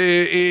Rick's,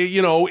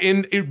 you know,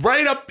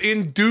 right up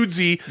in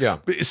Dudesy,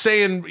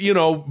 saying, you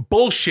know,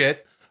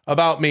 bullshit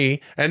about me.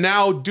 And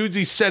now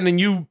Dudesy's sending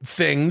you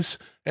things,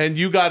 and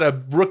you got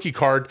a rookie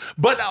card.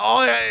 But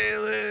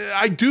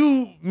I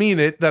do mean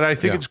it, that I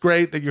think it's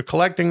great that you're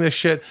collecting this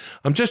shit.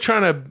 I'm just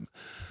trying to...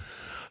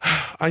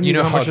 I need You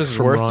know a how much hug this is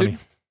from worth, Ronnie. dude?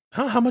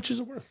 How much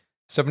is it worth?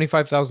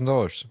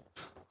 $75,000.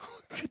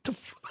 Get the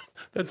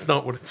that's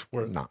not what it's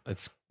worth. No,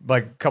 it's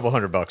like a couple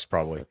 $100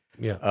 probably.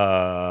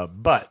 Yeah.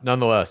 But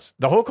nonetheless,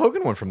 the Hulk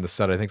Hogan one from the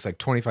set, I think, is like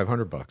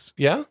 $2,500.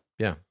 Yeah?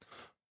 Yeah.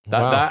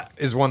 Wow. That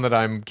is one that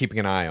I'm keeping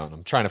an eye on.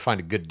 I'm trying to find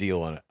a good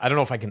deal on it. I don't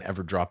know if I can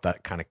ever drop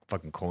that kind of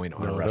fucking coin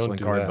on No, a don't wrestling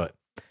do card, that.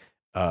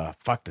 but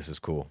Fuck, this is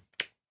cool.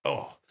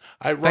 Oh,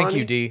 Thank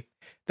you, D.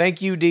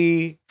 Thank you,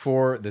 D,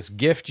 for this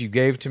gift you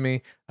gave to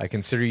me. I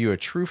consider you a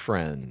true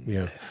friend.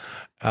 Yeah.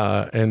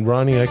 And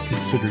Ronnie, I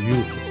consider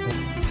you.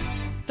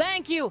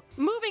 Thank you.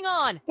 Moving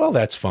on. Well,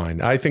 that's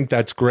fine. I think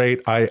that's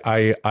great.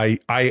 I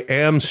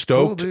am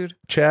stoked, cool, dude.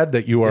 Chad,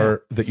 that you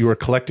are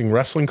collecting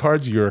wrestling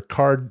cards. You're a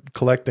card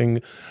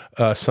collecting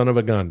son of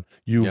a gun.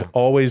 You've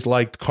always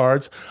liked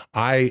cards.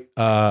 I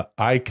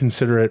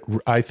consider it.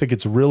 I think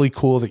it's really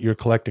cool that you're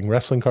collecting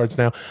wrestling cards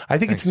now. I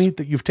think it's neat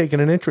that you've taken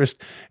an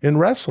interest in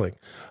wrestling,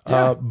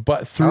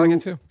 but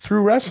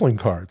through wrestling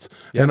cards,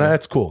 and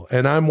that's cool.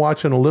 And I'm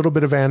watching a little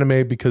bit of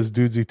anime because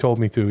Dudesy told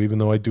me to, even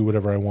though I do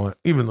whatever I want.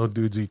 Even though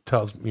Dudesy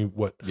tells me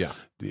what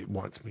it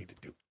wants me to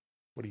do.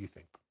 What do you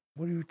think?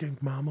 What do you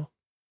think, Mama?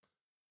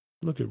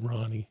 Look at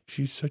Ronnie.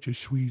 She's such a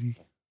sweetie.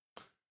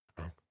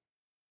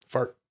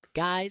 Fart.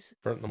 Guys,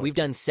 we've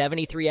done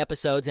 73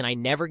 episodes, and I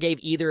never gave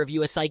either of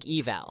you a psych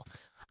eval.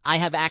 I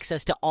have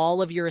access to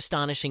all of your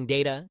astonishing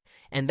data,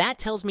 and that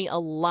tells me a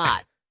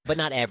lot, but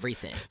not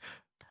everything.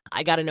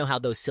 I got to know how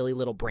those silly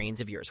little brains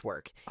of yours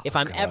work, if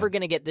I'm ever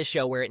going to get this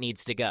show where it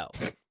needs to go.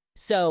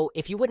 So,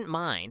 if you wouldn't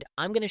mind,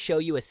 I'm going to show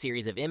you a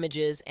series of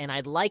images, and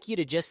I'd like you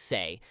to just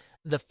say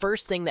the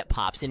first thing that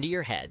pops into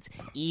your heads.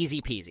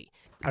 Easy peasy.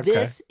 Okay.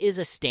 This is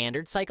a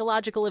standard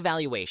psychological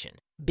evaluation.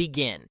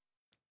 Begin.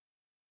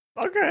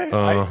 Okay.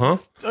 Uh-huh.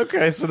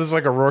 Okay, so this is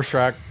like a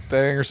Rorschach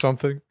thing or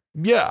something?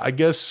 Yeah, I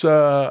guess.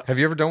 Have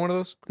you ever done one of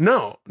those?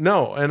 No.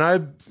 And I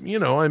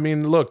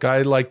mean, look,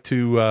 I like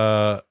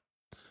to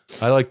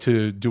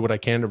do what I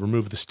can to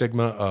remove the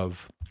stigma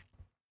of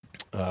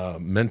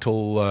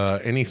mental,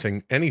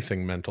 anything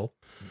mental,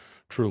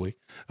 truly.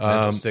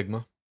 Mental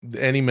stigma?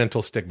 Any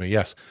mental stigma,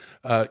 yes.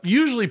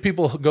 Usually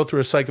people go through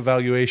a psych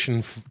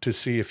evaluation to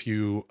see if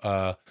you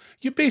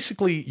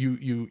basically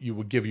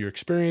would give your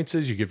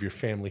experiences, you give your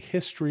family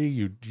history,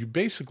 you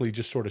basically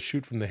just sort of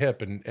shoot from the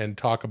hip and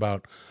talk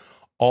about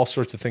all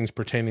sorts of things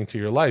pertaining to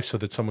your life so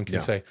that someone can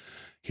say,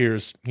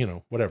 here's,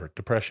 whatever,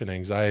 depression,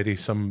 anxiety,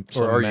 some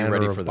Or are you manner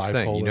ready of for this bipolar.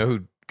 thing? You know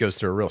who goes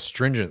through a real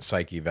stringent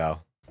psych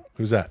eval?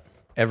 Who's that?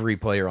 Every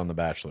player on The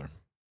Bachelor.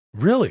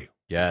 Really?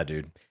 Yeah,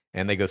 dude.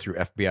 And they go through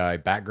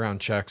FBI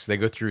background checks. They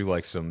go through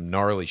like some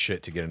gnarly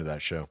shit to get into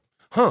that show.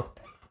 Huh.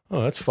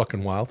 Oh, that's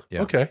fucking wild.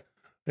 Yeah. Okay.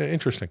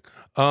 Interesting.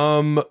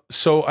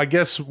 So I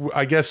guess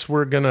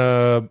we're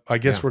gonna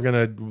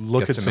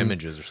look Get at some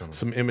images or something.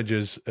 Some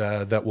images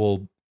that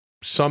will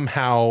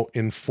somehow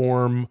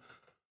inform.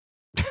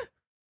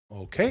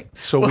 Okay.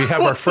 So we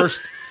have our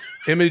first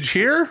image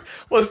here.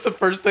 What's the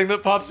first thing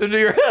that pops into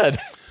your head?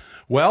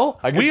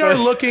 Well, we are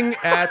looking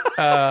at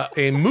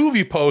a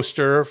movie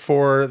poster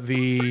for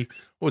the,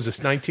 what was this,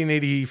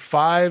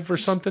 1985 or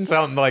something?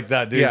 Something like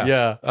that, dude.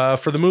 Yeah.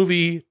 For the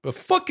movie, a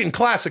fucking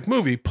classic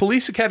movie,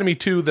 Police Academy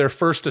 2, Their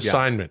First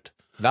Assignment.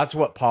 That's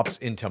what pops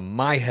into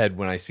my head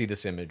when I see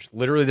this image.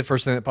 Literally the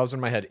first thing that pops in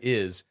my head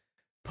is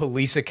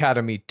Police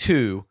Academy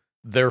 2,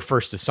 Their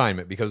First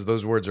Assignment, because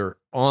those words are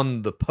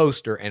on the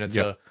poster, and it's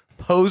a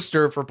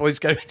poster for Police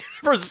Academy 2,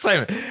 Their First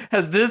Assignment.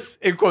 Has this,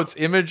 in quotes,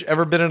 image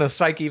ever been in a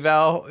psych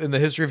eval in the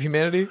history of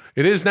humanity?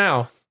 It is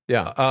now.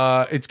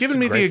 Yeah. It's given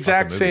me the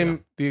exact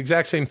same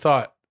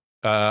thought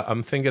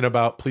I'm thinking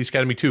about Police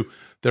Academy 2,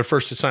 their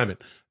first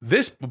assignment.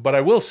 But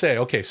I will say,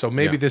 okay, so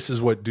maybe this is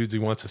what Dudesy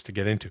wants us to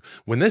get into.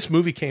 When this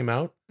movie came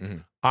out,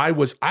 I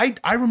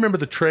remember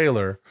the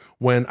trailer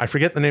when I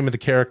forget the name of the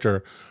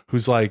character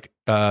who's like,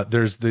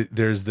 there's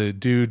the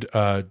dude,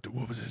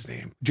 what was his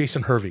name?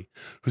 Jason Hervey,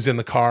 who's in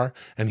the car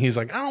and he's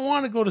like, I don't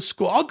want to go to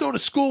school. I'll go to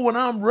school when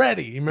I'm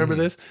ready. You remember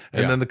this?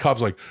 And then the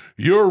cop's like,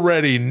 you're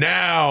ready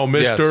now,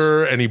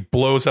 mister. Yes. And he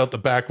blows out the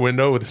back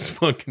window with his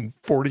fucking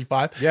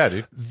 45. Yeah,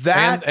 dude.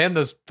 And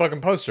this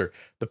fucking poster.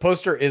 The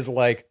poster is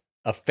like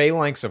a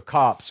phalanx of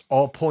cops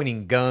all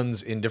pointing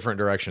guns in different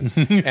directions.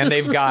 And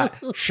they've got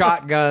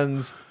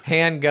shotguns,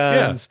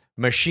 handguns,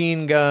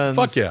 machine guns,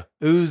 fuck yeah,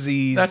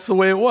 Uzis. That's the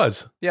way it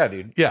was. Yeah,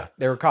 dude. Yeah.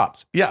 They were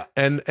cops. Yeah.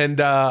 And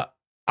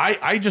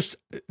I just,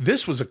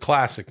 this was a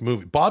classic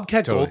movie.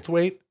 Bobcat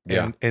Goldthwait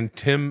and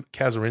Tim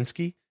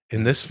Kazurinsky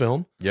in this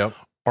film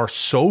are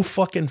so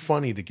fucking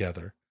funny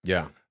together.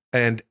 Yeah.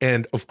 And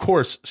of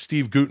course,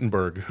 Steve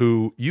Guttenberg,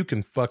 who you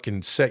can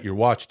fucking set your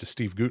watch to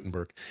Steve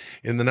Guttenberg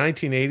in the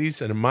 1980s,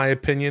 and in my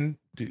opinion,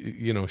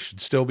 should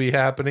still be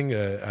happening.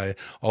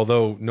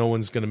 Although no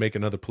one's going to make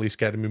another Police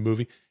Academy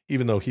movie,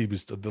 even though he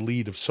was the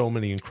lead of so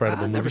many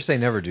incredible movies. Never say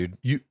never, dude.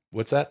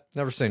 What's that?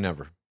 Never say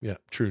never. Yeah,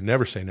 true.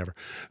 Never say never.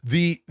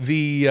 This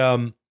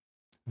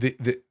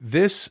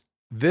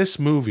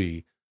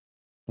movie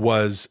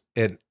was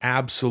an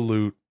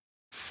absolute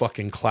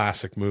fucking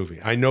classic movie.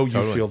 I know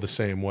you feel the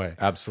same way.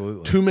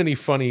 Absolutely. Too many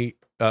funny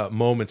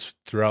moments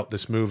throughout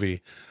this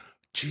movie.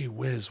 Gee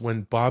whiz,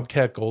 when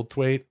Bobcat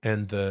Goldthwait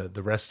and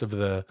the rest of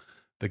the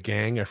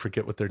gang, I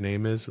forget what their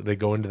name is, they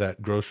go into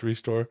that grocery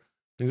store.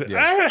 He's like,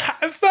 I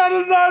found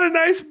a lot of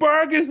nice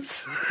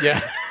bargains.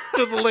 Yeah.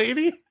 To the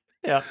lady.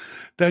 Yeah.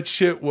 That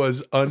shit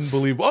was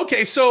unbelievable.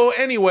 Okay, so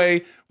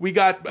anyway, we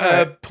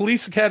got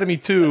Police Academy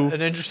 2.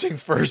 An interesting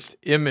first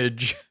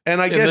image.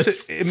 And I guess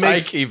it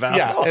makes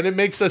and it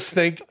makes us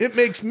think. It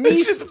makes me.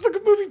 It's just a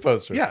fucking movie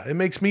poster. Yeah, it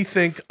makes me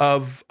think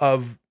of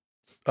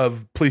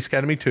Police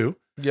Academy 2.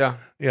 Yeah,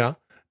 yeah,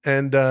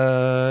 and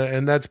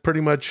that's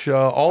pretty much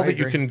all that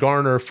you can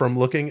garner from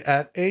looking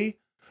at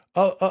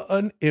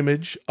an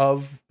image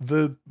of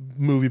the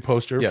movie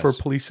poster for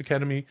Police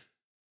Academy.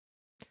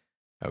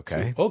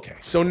 Okay.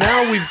 So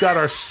now we've got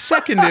our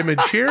second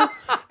image here,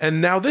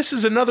 and now this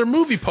is another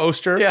movie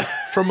poster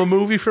from a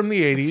movie from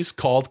the 80s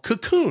called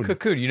Cocoon.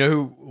 Cocoon. You know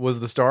who was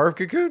the star of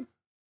Cocoon?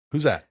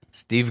 Who's that?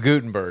 Steve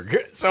Guttenberg.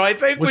 So I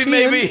think Was we he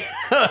maybe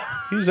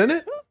he's in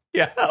it?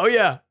 Yeah. Oh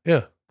yeah.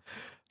 Yeah.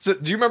 So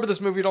do you remember this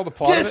movie at all? The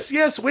plot?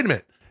 Yes. Wait a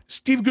minute.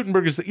 Steve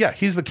Guttenberg is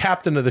he's the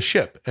captain of the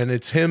ship, and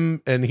it's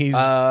him, and he's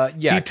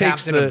he takes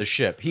captain of the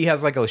ship. He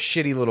has like a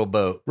shitty little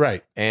boat,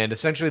 right? And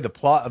essentially, the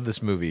plot of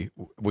this movie,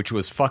 which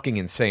was fucking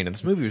insane, and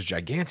this movie was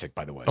gigantic,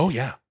 by the way. Oh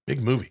yeah,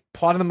 big movie.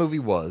 Plot of the movie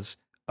was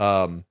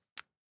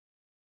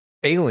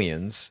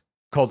aliens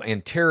called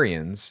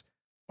Antarians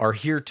are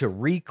here to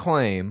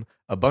reclaim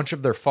a bunch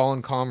of their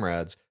fallen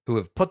comrades who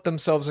have put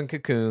themselves in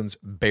cocoons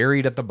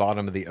buried at the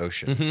bottom of the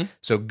ocean. Mm-hmm.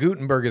 So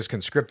Guttenberg is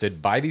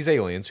conscripted by these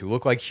aliens who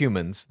look like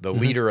humans, the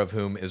leader of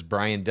whom is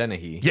Brian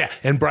Dennehy. Yeah,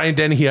 and Brian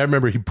Dennehy, I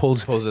remember he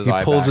pulls his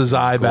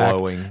eye back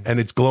and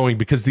it's glowing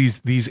because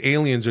these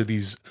aliens are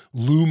these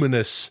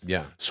luminous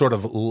sort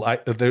of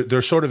light.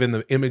 They're sort of in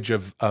the image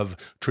of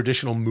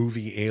traditional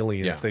movie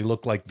aliens. Yeah. They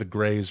look like the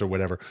Greys or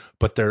whatever,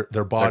 but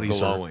their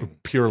bodies are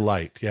pure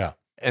light. Yeah.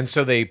 And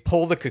so they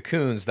pull the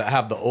cocoons that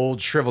have the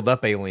old shriveled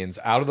up aliens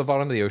out of the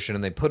bottom of the ocean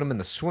and they put them in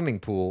the swimming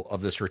pool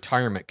of this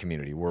retirement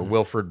community where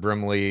Wilford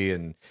Brimley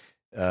and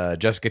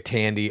Jessica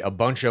Tandy, a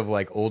bunch of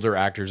like older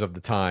actors of the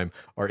time,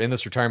 are in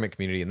this retirement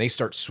community, and they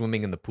start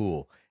swimming in the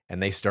pool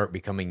and they start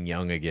becoming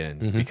young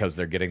again because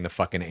they're getting the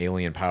fucking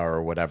alien power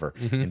or whatever.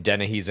 And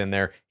Dennehy's in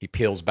there. He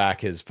peels back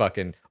his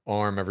fucking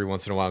arm every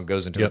once in a while and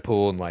goes into the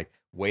pool and like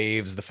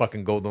waves the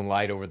fucking golden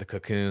light over the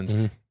cocoons.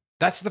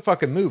 That's the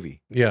fucking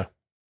movie. Yeah.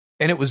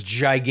 And it was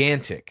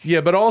gigantic.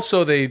 Yeah, but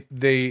also they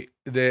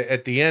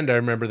at the end, I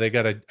remember they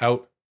got to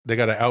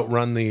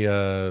outrun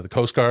the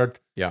Coast Guard.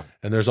 Yeah,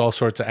 and there's all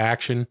sorts of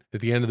action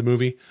at the end of the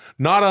movie.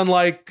 Not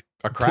unlike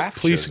a craft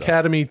Police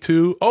Academy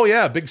 2. Oh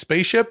yeah, big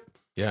spaceship.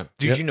 Yeah.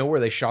 Did you know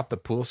where they shot the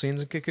pool scenes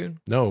in Cocoon?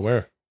 No,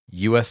 where?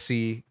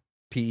 USC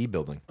PE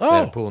building. Oh, they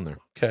had a pool in there.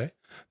 Okay.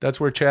 That's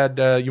where Chad,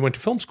 you went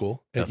to film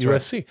school at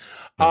USC. Right.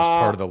 That was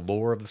part of the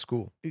lore of the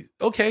school.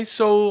 Okay,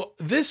 so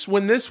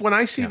when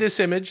I see this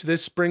image,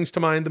 this brings to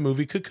mind the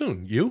movie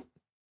Cocoon. You?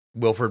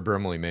 Wilford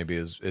Brimley maybe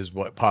is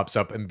what pops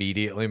up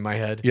immediately in my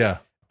head. Yeah.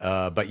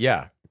 But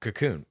yeah,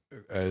 Cocoon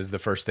is the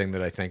first thing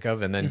that I think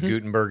of. And then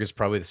Guttenberg is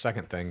probably the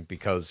second thing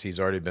because he's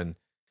already been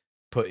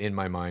put in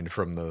my mind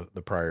from the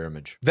prior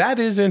image. That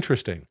is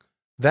interesting.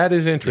 That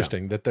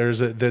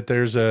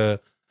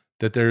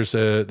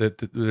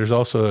there's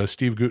also a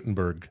Steve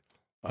Guttenberg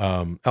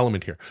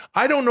element here.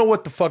 I don't know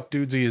what the fuck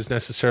Dudesy is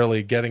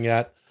necessarily getting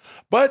at,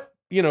 but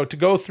to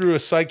go through a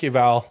psych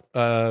eval,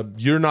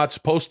 you're not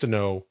supposed to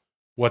know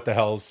what the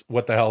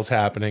hell's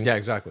happening. Yeah,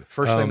 exactly.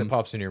 First thing that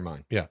pops into your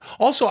mind. Yeah.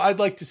 Also, I'd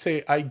like to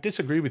say I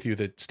disagree with you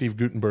that Steve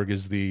Guttenberg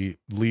is the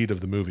lead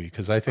of the movie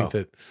because I think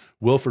that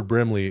Wilford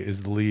Brimley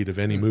is the lead of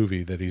any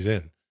movie that he's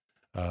in.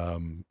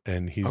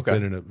 And he's Okay.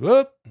 been in a.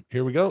 Whoop,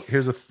 here we go.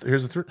 Here's a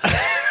three.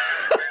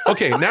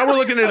 Okay, now we're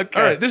looking at.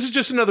 All right, this is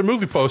just another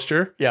movie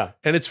poster. Yeah.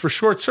 And it's for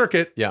Short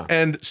Circuit. Yeah.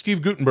 And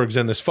Steve Guttenberg's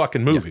in this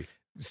fucking movie.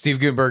 Steve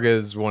Guttenberg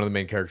is one of the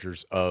main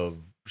characters of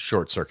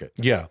Short Circuit.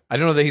 Yeah. I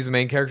don't know that he's the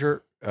main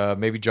character.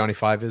 Maybe Johnny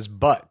Five is,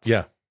 but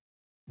Yeah.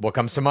 what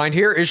comes to mind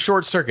here is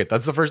Short Circuit.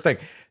 That's the first thing.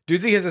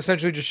 Dudesy has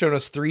essentially just shown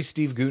us 3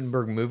 Steve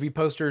Guttenberg movie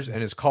posters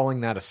and is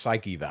calling that a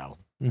psych eval.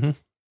 Mhm.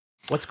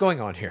 What's going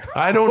on here?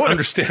 I don't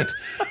understand.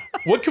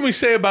 What can we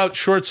say about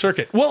Short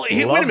Circuit? Well,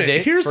 wait a Loved minute.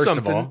 it, Here's first of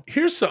something. all.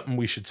 Here's something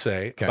we should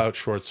say Okay. about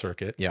Short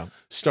Circuit. Yeah.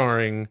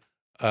 Starring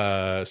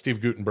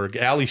Steve Guttenberg,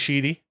 Ali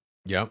Sheedy,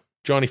 Yep.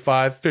 Johnny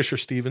Five, Fisher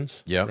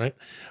Stevens. Yep. Right.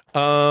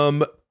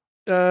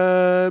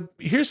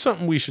 Here's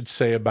something we should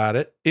say about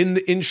it.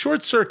 In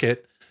Short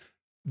Circuit,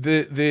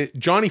 the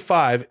Johnny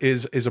Five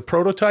is a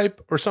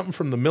prototype or something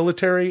from the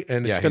military,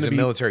 and it's Yeah, going he's to a be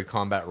military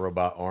combat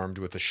robot armed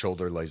with a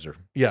shoulder laser.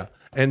 yeah.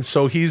 And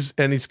so he's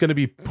going to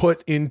be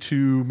put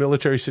into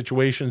military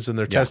situations, and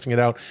they're testing it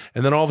out.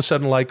 And then all of a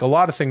sudden, like a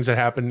lot of things that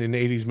happen in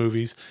 80s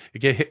movies,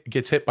 it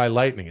gets hit by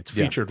lightning. It's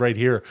featured right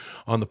here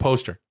on the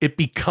poster. It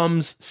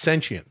becomes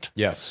sentient.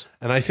 Yes.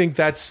 And I think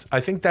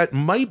that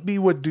might be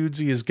what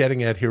Dudesy is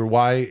getting at here.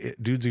 Why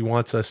Dudesy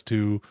wants us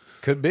to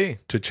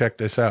check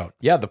this out.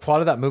 Yeah, the plot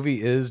of that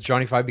movie is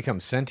Johnny Five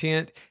becomes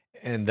sentient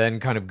and then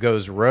kind of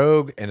goes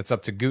rogue, and it's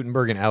up to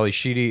Guttenberg and Ali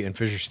Sheedy and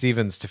Fisher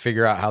Stevens to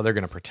figure out how they're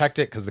going to protect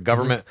it, because the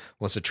government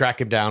wants to track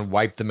him down,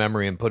 wipe the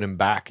memory, and put him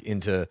back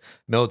into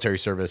military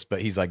service.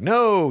 But he's like,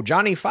 no,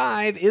 Johnny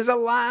Five is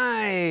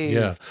alive.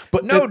 Yeah.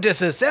 But no,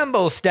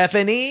 disassemble,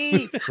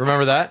 Stephanie.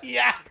 Remember that?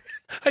 Yeah,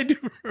 I do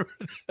remember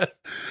that.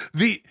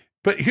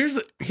 But here's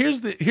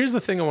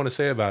the thing I want to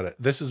say about it.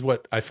 This is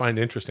what I find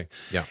interesting.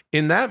 Yeah.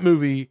 In that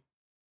movie,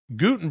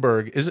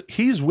 Guttenberg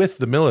he's with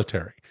the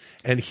military,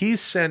 and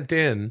he's sent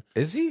in.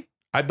 Is he?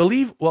 I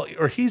believe. Well,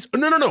 or he's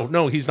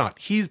no, he's not.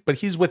 He's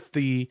with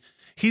the.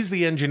 He's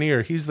the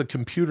engineer. He's the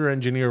computer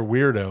engineer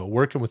weirdo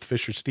working with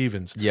Fisher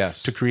Stevens.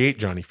 Yes. To create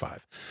Johnny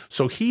Five.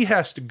 So he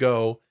has to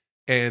go.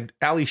 And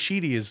Ali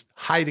Sheedy is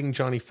hiding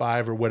Johnny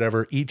Five or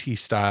whatever, E.T.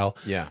 style.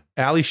 Yeah.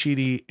 Ali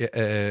Sheedy,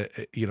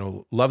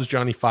 loves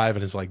Johnny Five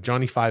and is like,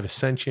 Johnny Five is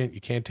sentient.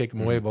 You can't take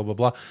him away, blah, blah,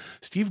 blah.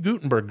 Steve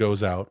Guttenberg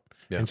goes out,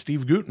 and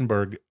Steve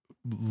Guttenberg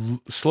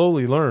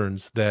slowly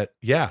learns that,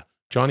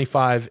 Johnny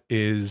Five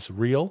is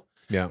real.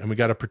 Yeah. And we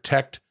got to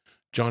protect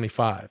Johnny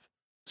Five.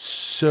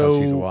 So 'Cause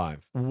he's alive.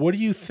 What do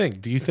you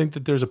think? Do you think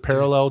that there's a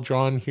parallel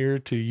drawn here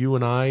to you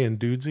and I and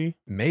Dudesy?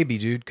 Maybe,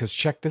 dude, because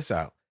check this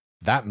out.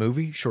 That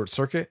movie, Short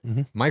Circuit,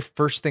 Mhm. my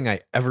first thing I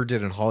ever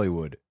did in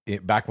Hollywood,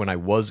 back when I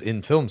was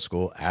in film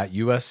school at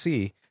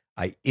USC,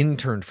 I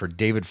interned for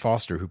David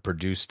Foster, who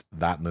produced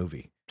that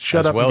movie.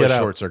 Shut as up well and get as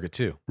out. Short Circuit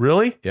too.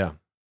 Really? Yeah.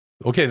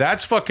 Okay,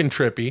 that's fucking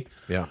trippy.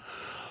 Yeah.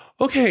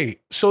 Okay,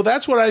 so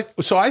that's what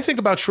I think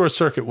about Short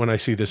Circuit when I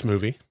see this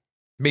movie.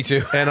 Me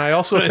too. And I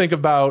also think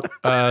about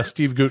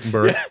Steve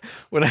Guttenberg. Yeah.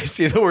 When I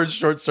see the word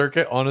Short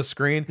Circuit on a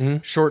screen,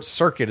 Mhm. Short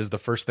Circuit is the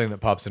first thing that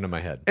pops into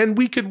my head. And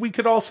we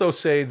could also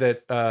say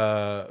that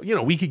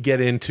we could get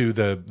into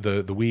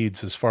the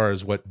weeds as far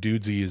as what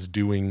Dudesy is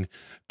doing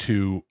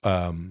to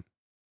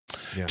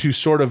to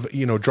sort of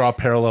draw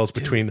parallels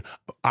between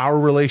our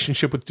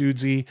relationship with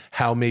Dudesy,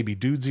 how maybe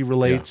Dudesy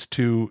relates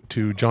to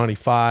Johnny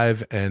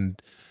Five,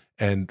 and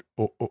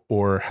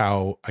or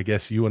how I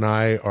guess you and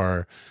I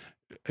are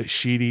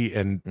Sheedy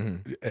and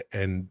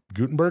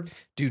Guttenberg.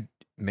 Dude,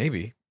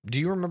 maybe. Do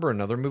you remember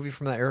another movie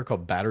from that era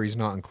called Batteries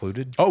Not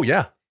Included? Oh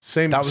yeah,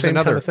 same. That was same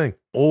another kind of thing.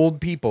 Old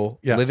people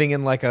Yeah. living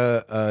in like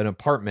an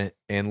apartment,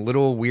 and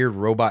little weird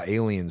robot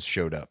aliens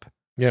showed up.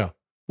 Yeah,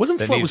 That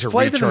needed was to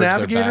Flight of the recharge their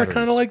Navigator kind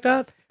batteries. of like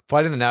that?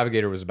 Flight of the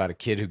Navigator was about a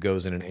kid who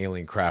goes in an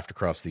alien craft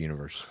across the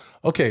universe.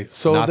 Okay,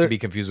 so Not there- to be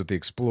confused with the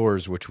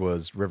Explorers, which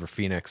was River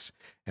Phoenix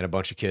and a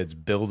bunch of kids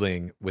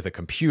building with a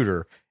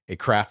computer a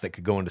craft that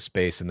could go into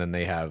space, and then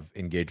they have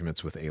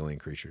engagements with alien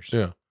creatures.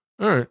 Yeah.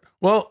 All right.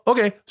 Well,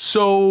 okay.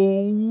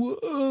 So,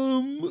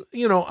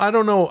 I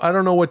don't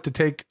know what to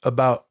take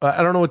about.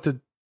 I don't know what to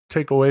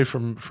take away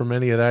from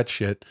any of that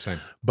shit.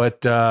 Same. But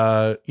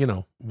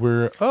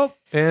we're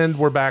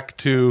back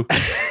to.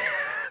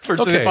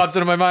 First thing that Okay. pops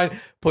into my mind,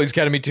 Police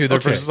Academy 2, their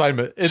Okay. first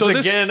assignment. It's So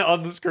this- again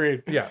on the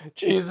screen. Yeah.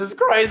 Jesus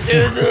Christ,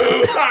 dude.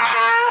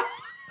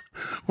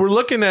 We're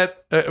looking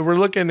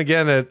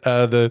again at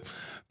the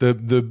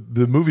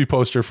movie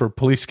poster for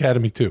Police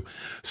Academy 2.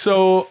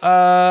 So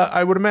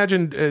I would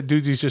imagine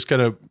Dudesy's just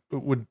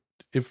would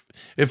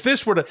if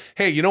this were to,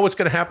 hey, you know what's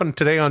going to happen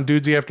today on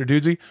Dudesy After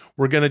Dudesy?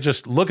 We're going to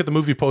just look at the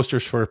movie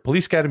posters for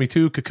Police Academy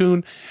 2,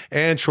 Cocoon,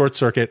 and Short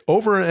Circuit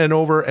over and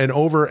over and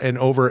over and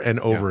over and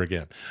over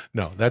again.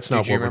 No, that's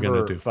not Did you what we're going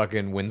remember to do.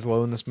 fucking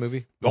Winslow in this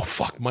movie? Oh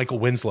fuck, Michael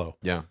Winslow.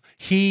 Yeah.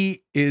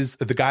 He is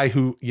the guy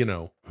who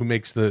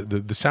makes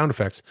the sound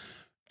effects.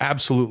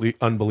 Absolutely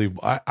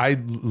unbelievable. I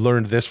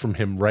learned this from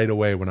him right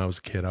away when I was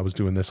a kid. I was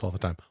doing this all the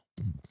time.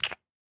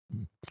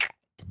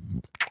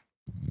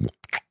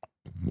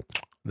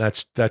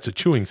 That's a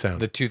chewing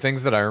sound. The two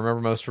things that I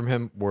remember most from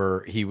him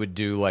were he would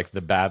do like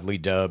the badly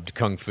dubbed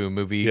kung fu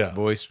movie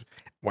voice,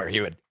 where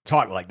he would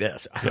talk like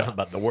this,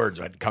 but the words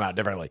would come out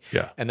differently.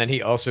 Yeah. And then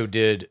he also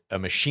did a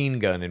machine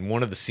gun in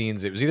one of the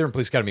scenes. It was either in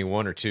Police Academy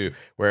 1 or 2,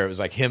 where it was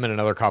like him and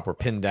another cop were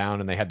pinned down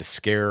and they had to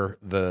scare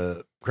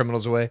the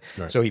criminals away.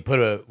 Right. So he put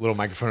a little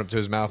microphone up to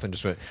his mouth and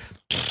just went,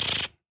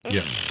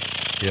 Yeah.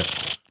 Yeah.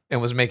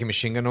 and was making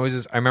machine gun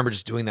noises. I remember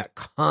just doing that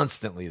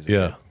constantly as a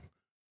Yeah. kid.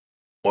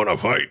 Want to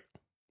fight?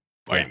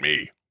 Fight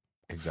me.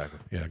 Exactly.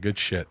 Yeah, good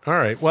shit. All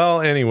right.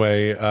 Well,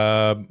 anyway,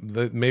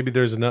 maybe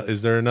there's another.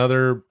 Is there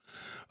another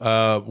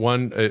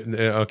one?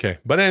 Okay,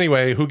 but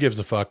anyway, who gives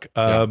a fuck?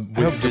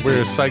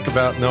 We're psych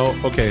about. No.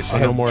 Okay, so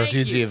no more.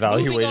 Dudesy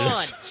evaluated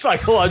us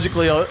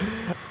psychologically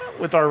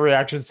with our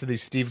reactions to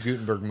these Steve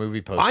Guttenberg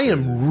movie posters. I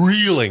am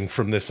reeling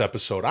from this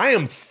episode. I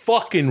am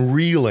fucking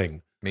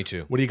reeling. Me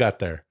too. What do you got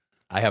there?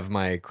 I have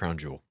my crown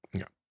jewel.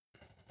 You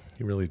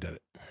really did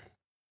it.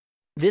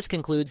 This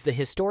concludes the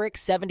historic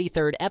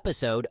 73rd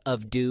episode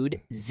of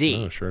Dude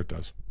Z. Oh, sure it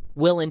does.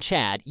 Will and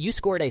Chad, you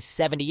scored a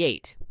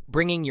 78,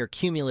 bringing your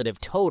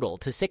cumulative total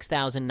to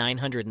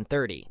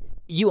 6,930.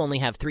 You only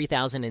have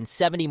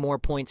 3,070 more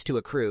points to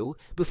accrue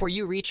before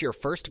you reach your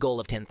first goal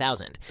of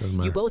 10,000.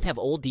 You both have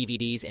old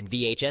DVDs and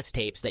VHS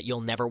tapes that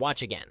you'll never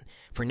watch again.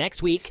 For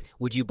next week,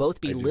 would you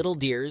both be little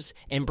deers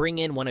and bring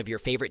in one of your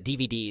favorite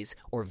DVDs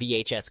or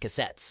VHS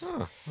cassettes?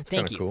 Oh, that's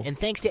Thank kinda you, cool. and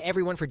thanks to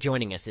everyone for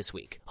joining us this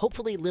week.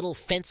 Hopefully little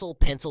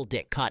Pencil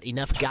Dick caught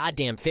enough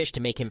goddamn fish to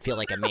make him feel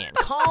like a man.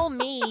 Call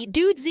me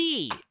Dude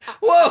Z.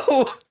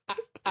 Whoa!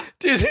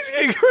 Dude, he's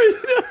getting crazy.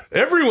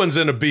 Everyone's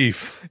in a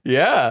beef.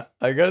 Yeah,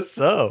 I guess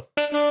so.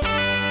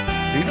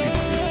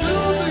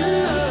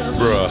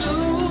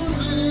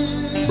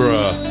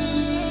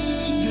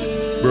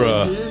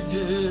 Bruh.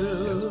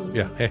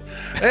 Yeah.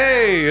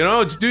 Hey,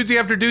 it's Dudesy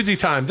after Dudesy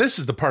time. This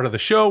is the part of the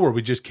show where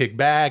we just kick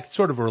back,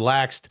 sort of more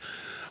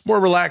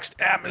relaxed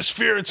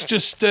atmosphere. It's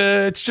just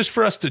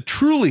for us to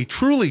truly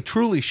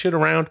shit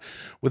around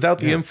without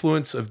the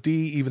influence of D,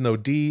 even though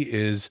D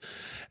is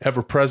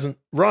ever present.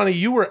 Ronnie,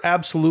 you were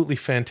absolutely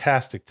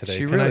fantastic today. She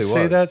Can really I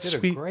say was. that? Did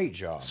Sweet, a great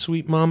job.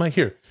 sweet mama.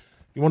 Here,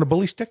 you want a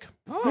bully stick?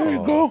 Oh. There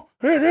you go.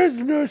 Hey, that's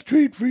a nice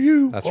treat for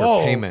you. That's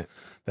her payment.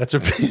 That's her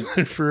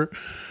payment for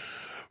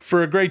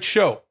a great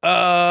show.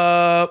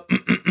 We're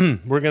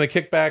gonna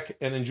kick back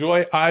and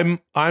enjoy. I'm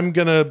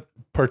gonna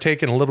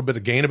partake in a little bit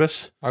of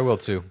Gainabus. I will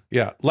too.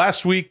 Yeah.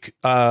 Last week,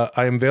 I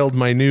unveiled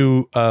my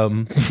new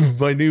little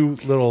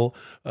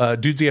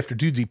Dudesy after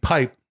Dudesy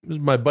pipe. This is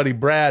my buddy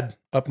Brad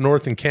up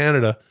north in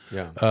Canada.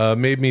 Yeah.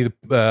 Made me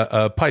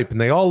the pipe, and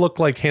they all look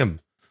like him.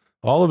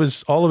 All of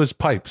his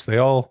pipes, they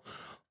all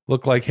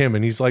look like him.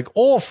 And he's like,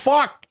 "Oh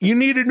fuck, you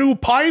need a new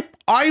pipe?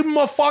 I'm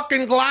a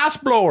fucking glass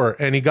blower."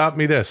 And he got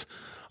me this.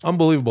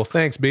 Unbelievable.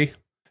 Thanks, B.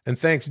 And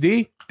thanks,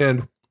 D.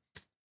 And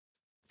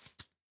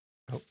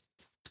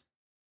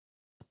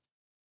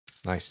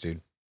Nice, dude.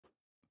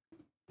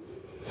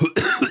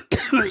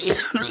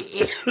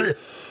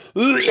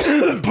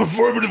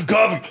 performative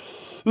coffee.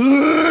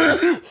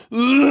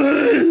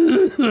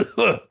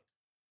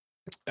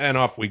 And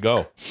off we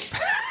go.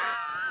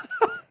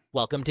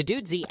 Welcome to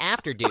Dudesy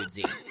After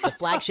Dudesy, the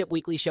flagship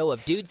weekly show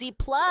of Dudesy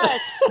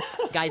Plus.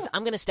 Guys,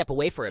 I'm going to step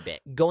away for a bit.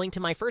 Going to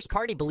my first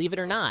party, believe it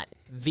or not.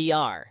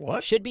 VR.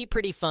 What? Should be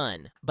pretty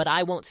fun, but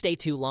I won't stay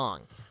too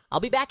long. I'll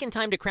be back in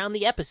time to crown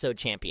the episode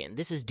champion.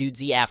 This is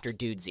Dudesy After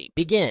Dudesy.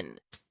 Begin.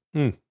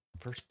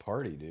 First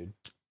party, dude.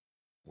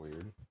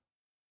 Weird.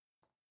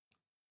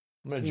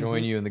 I'm going to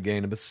join you in the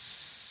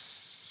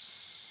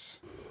Gainabus.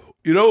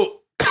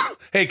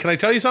 Hey, can I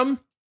tell you something?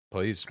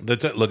 Please.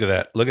 That's it. Look at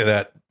that. Look at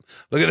that.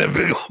 Look at that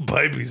big old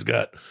pipe he's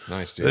got.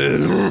 Nice,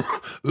 dude.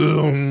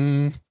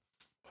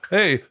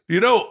 Hey,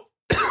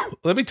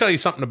 let me tell you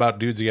something about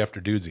Dudesy After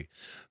Dudesy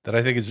that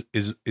I think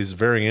is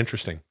very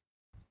interesting.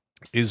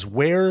 Is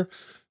where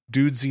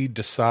Dudesy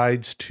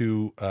decides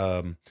to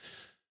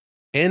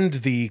end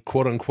the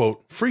quote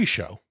unquote free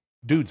show,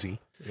 Dudesy,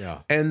 Yeah.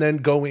 and then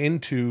go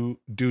into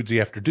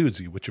Dudesy After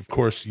Dudesy, which of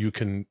course you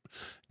can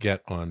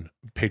get on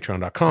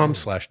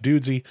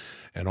patreon.com/Dudesy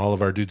and all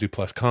of our Dudesy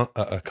Plus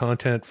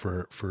content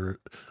for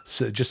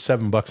just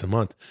 $7 a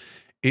month.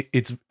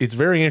 It's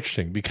very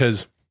interesting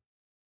because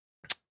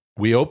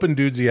we open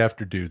Dudesy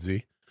After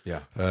Dudesy. Yeah.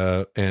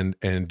 And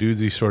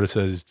Dudesy sort of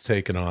says it's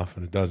taken off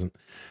and it doesn't.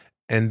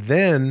 And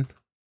then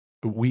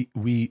we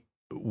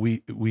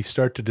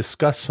start to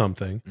discuss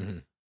something. Mm-hmm.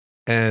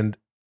 And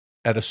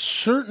at a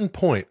certain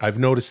point, I've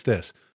noticed this.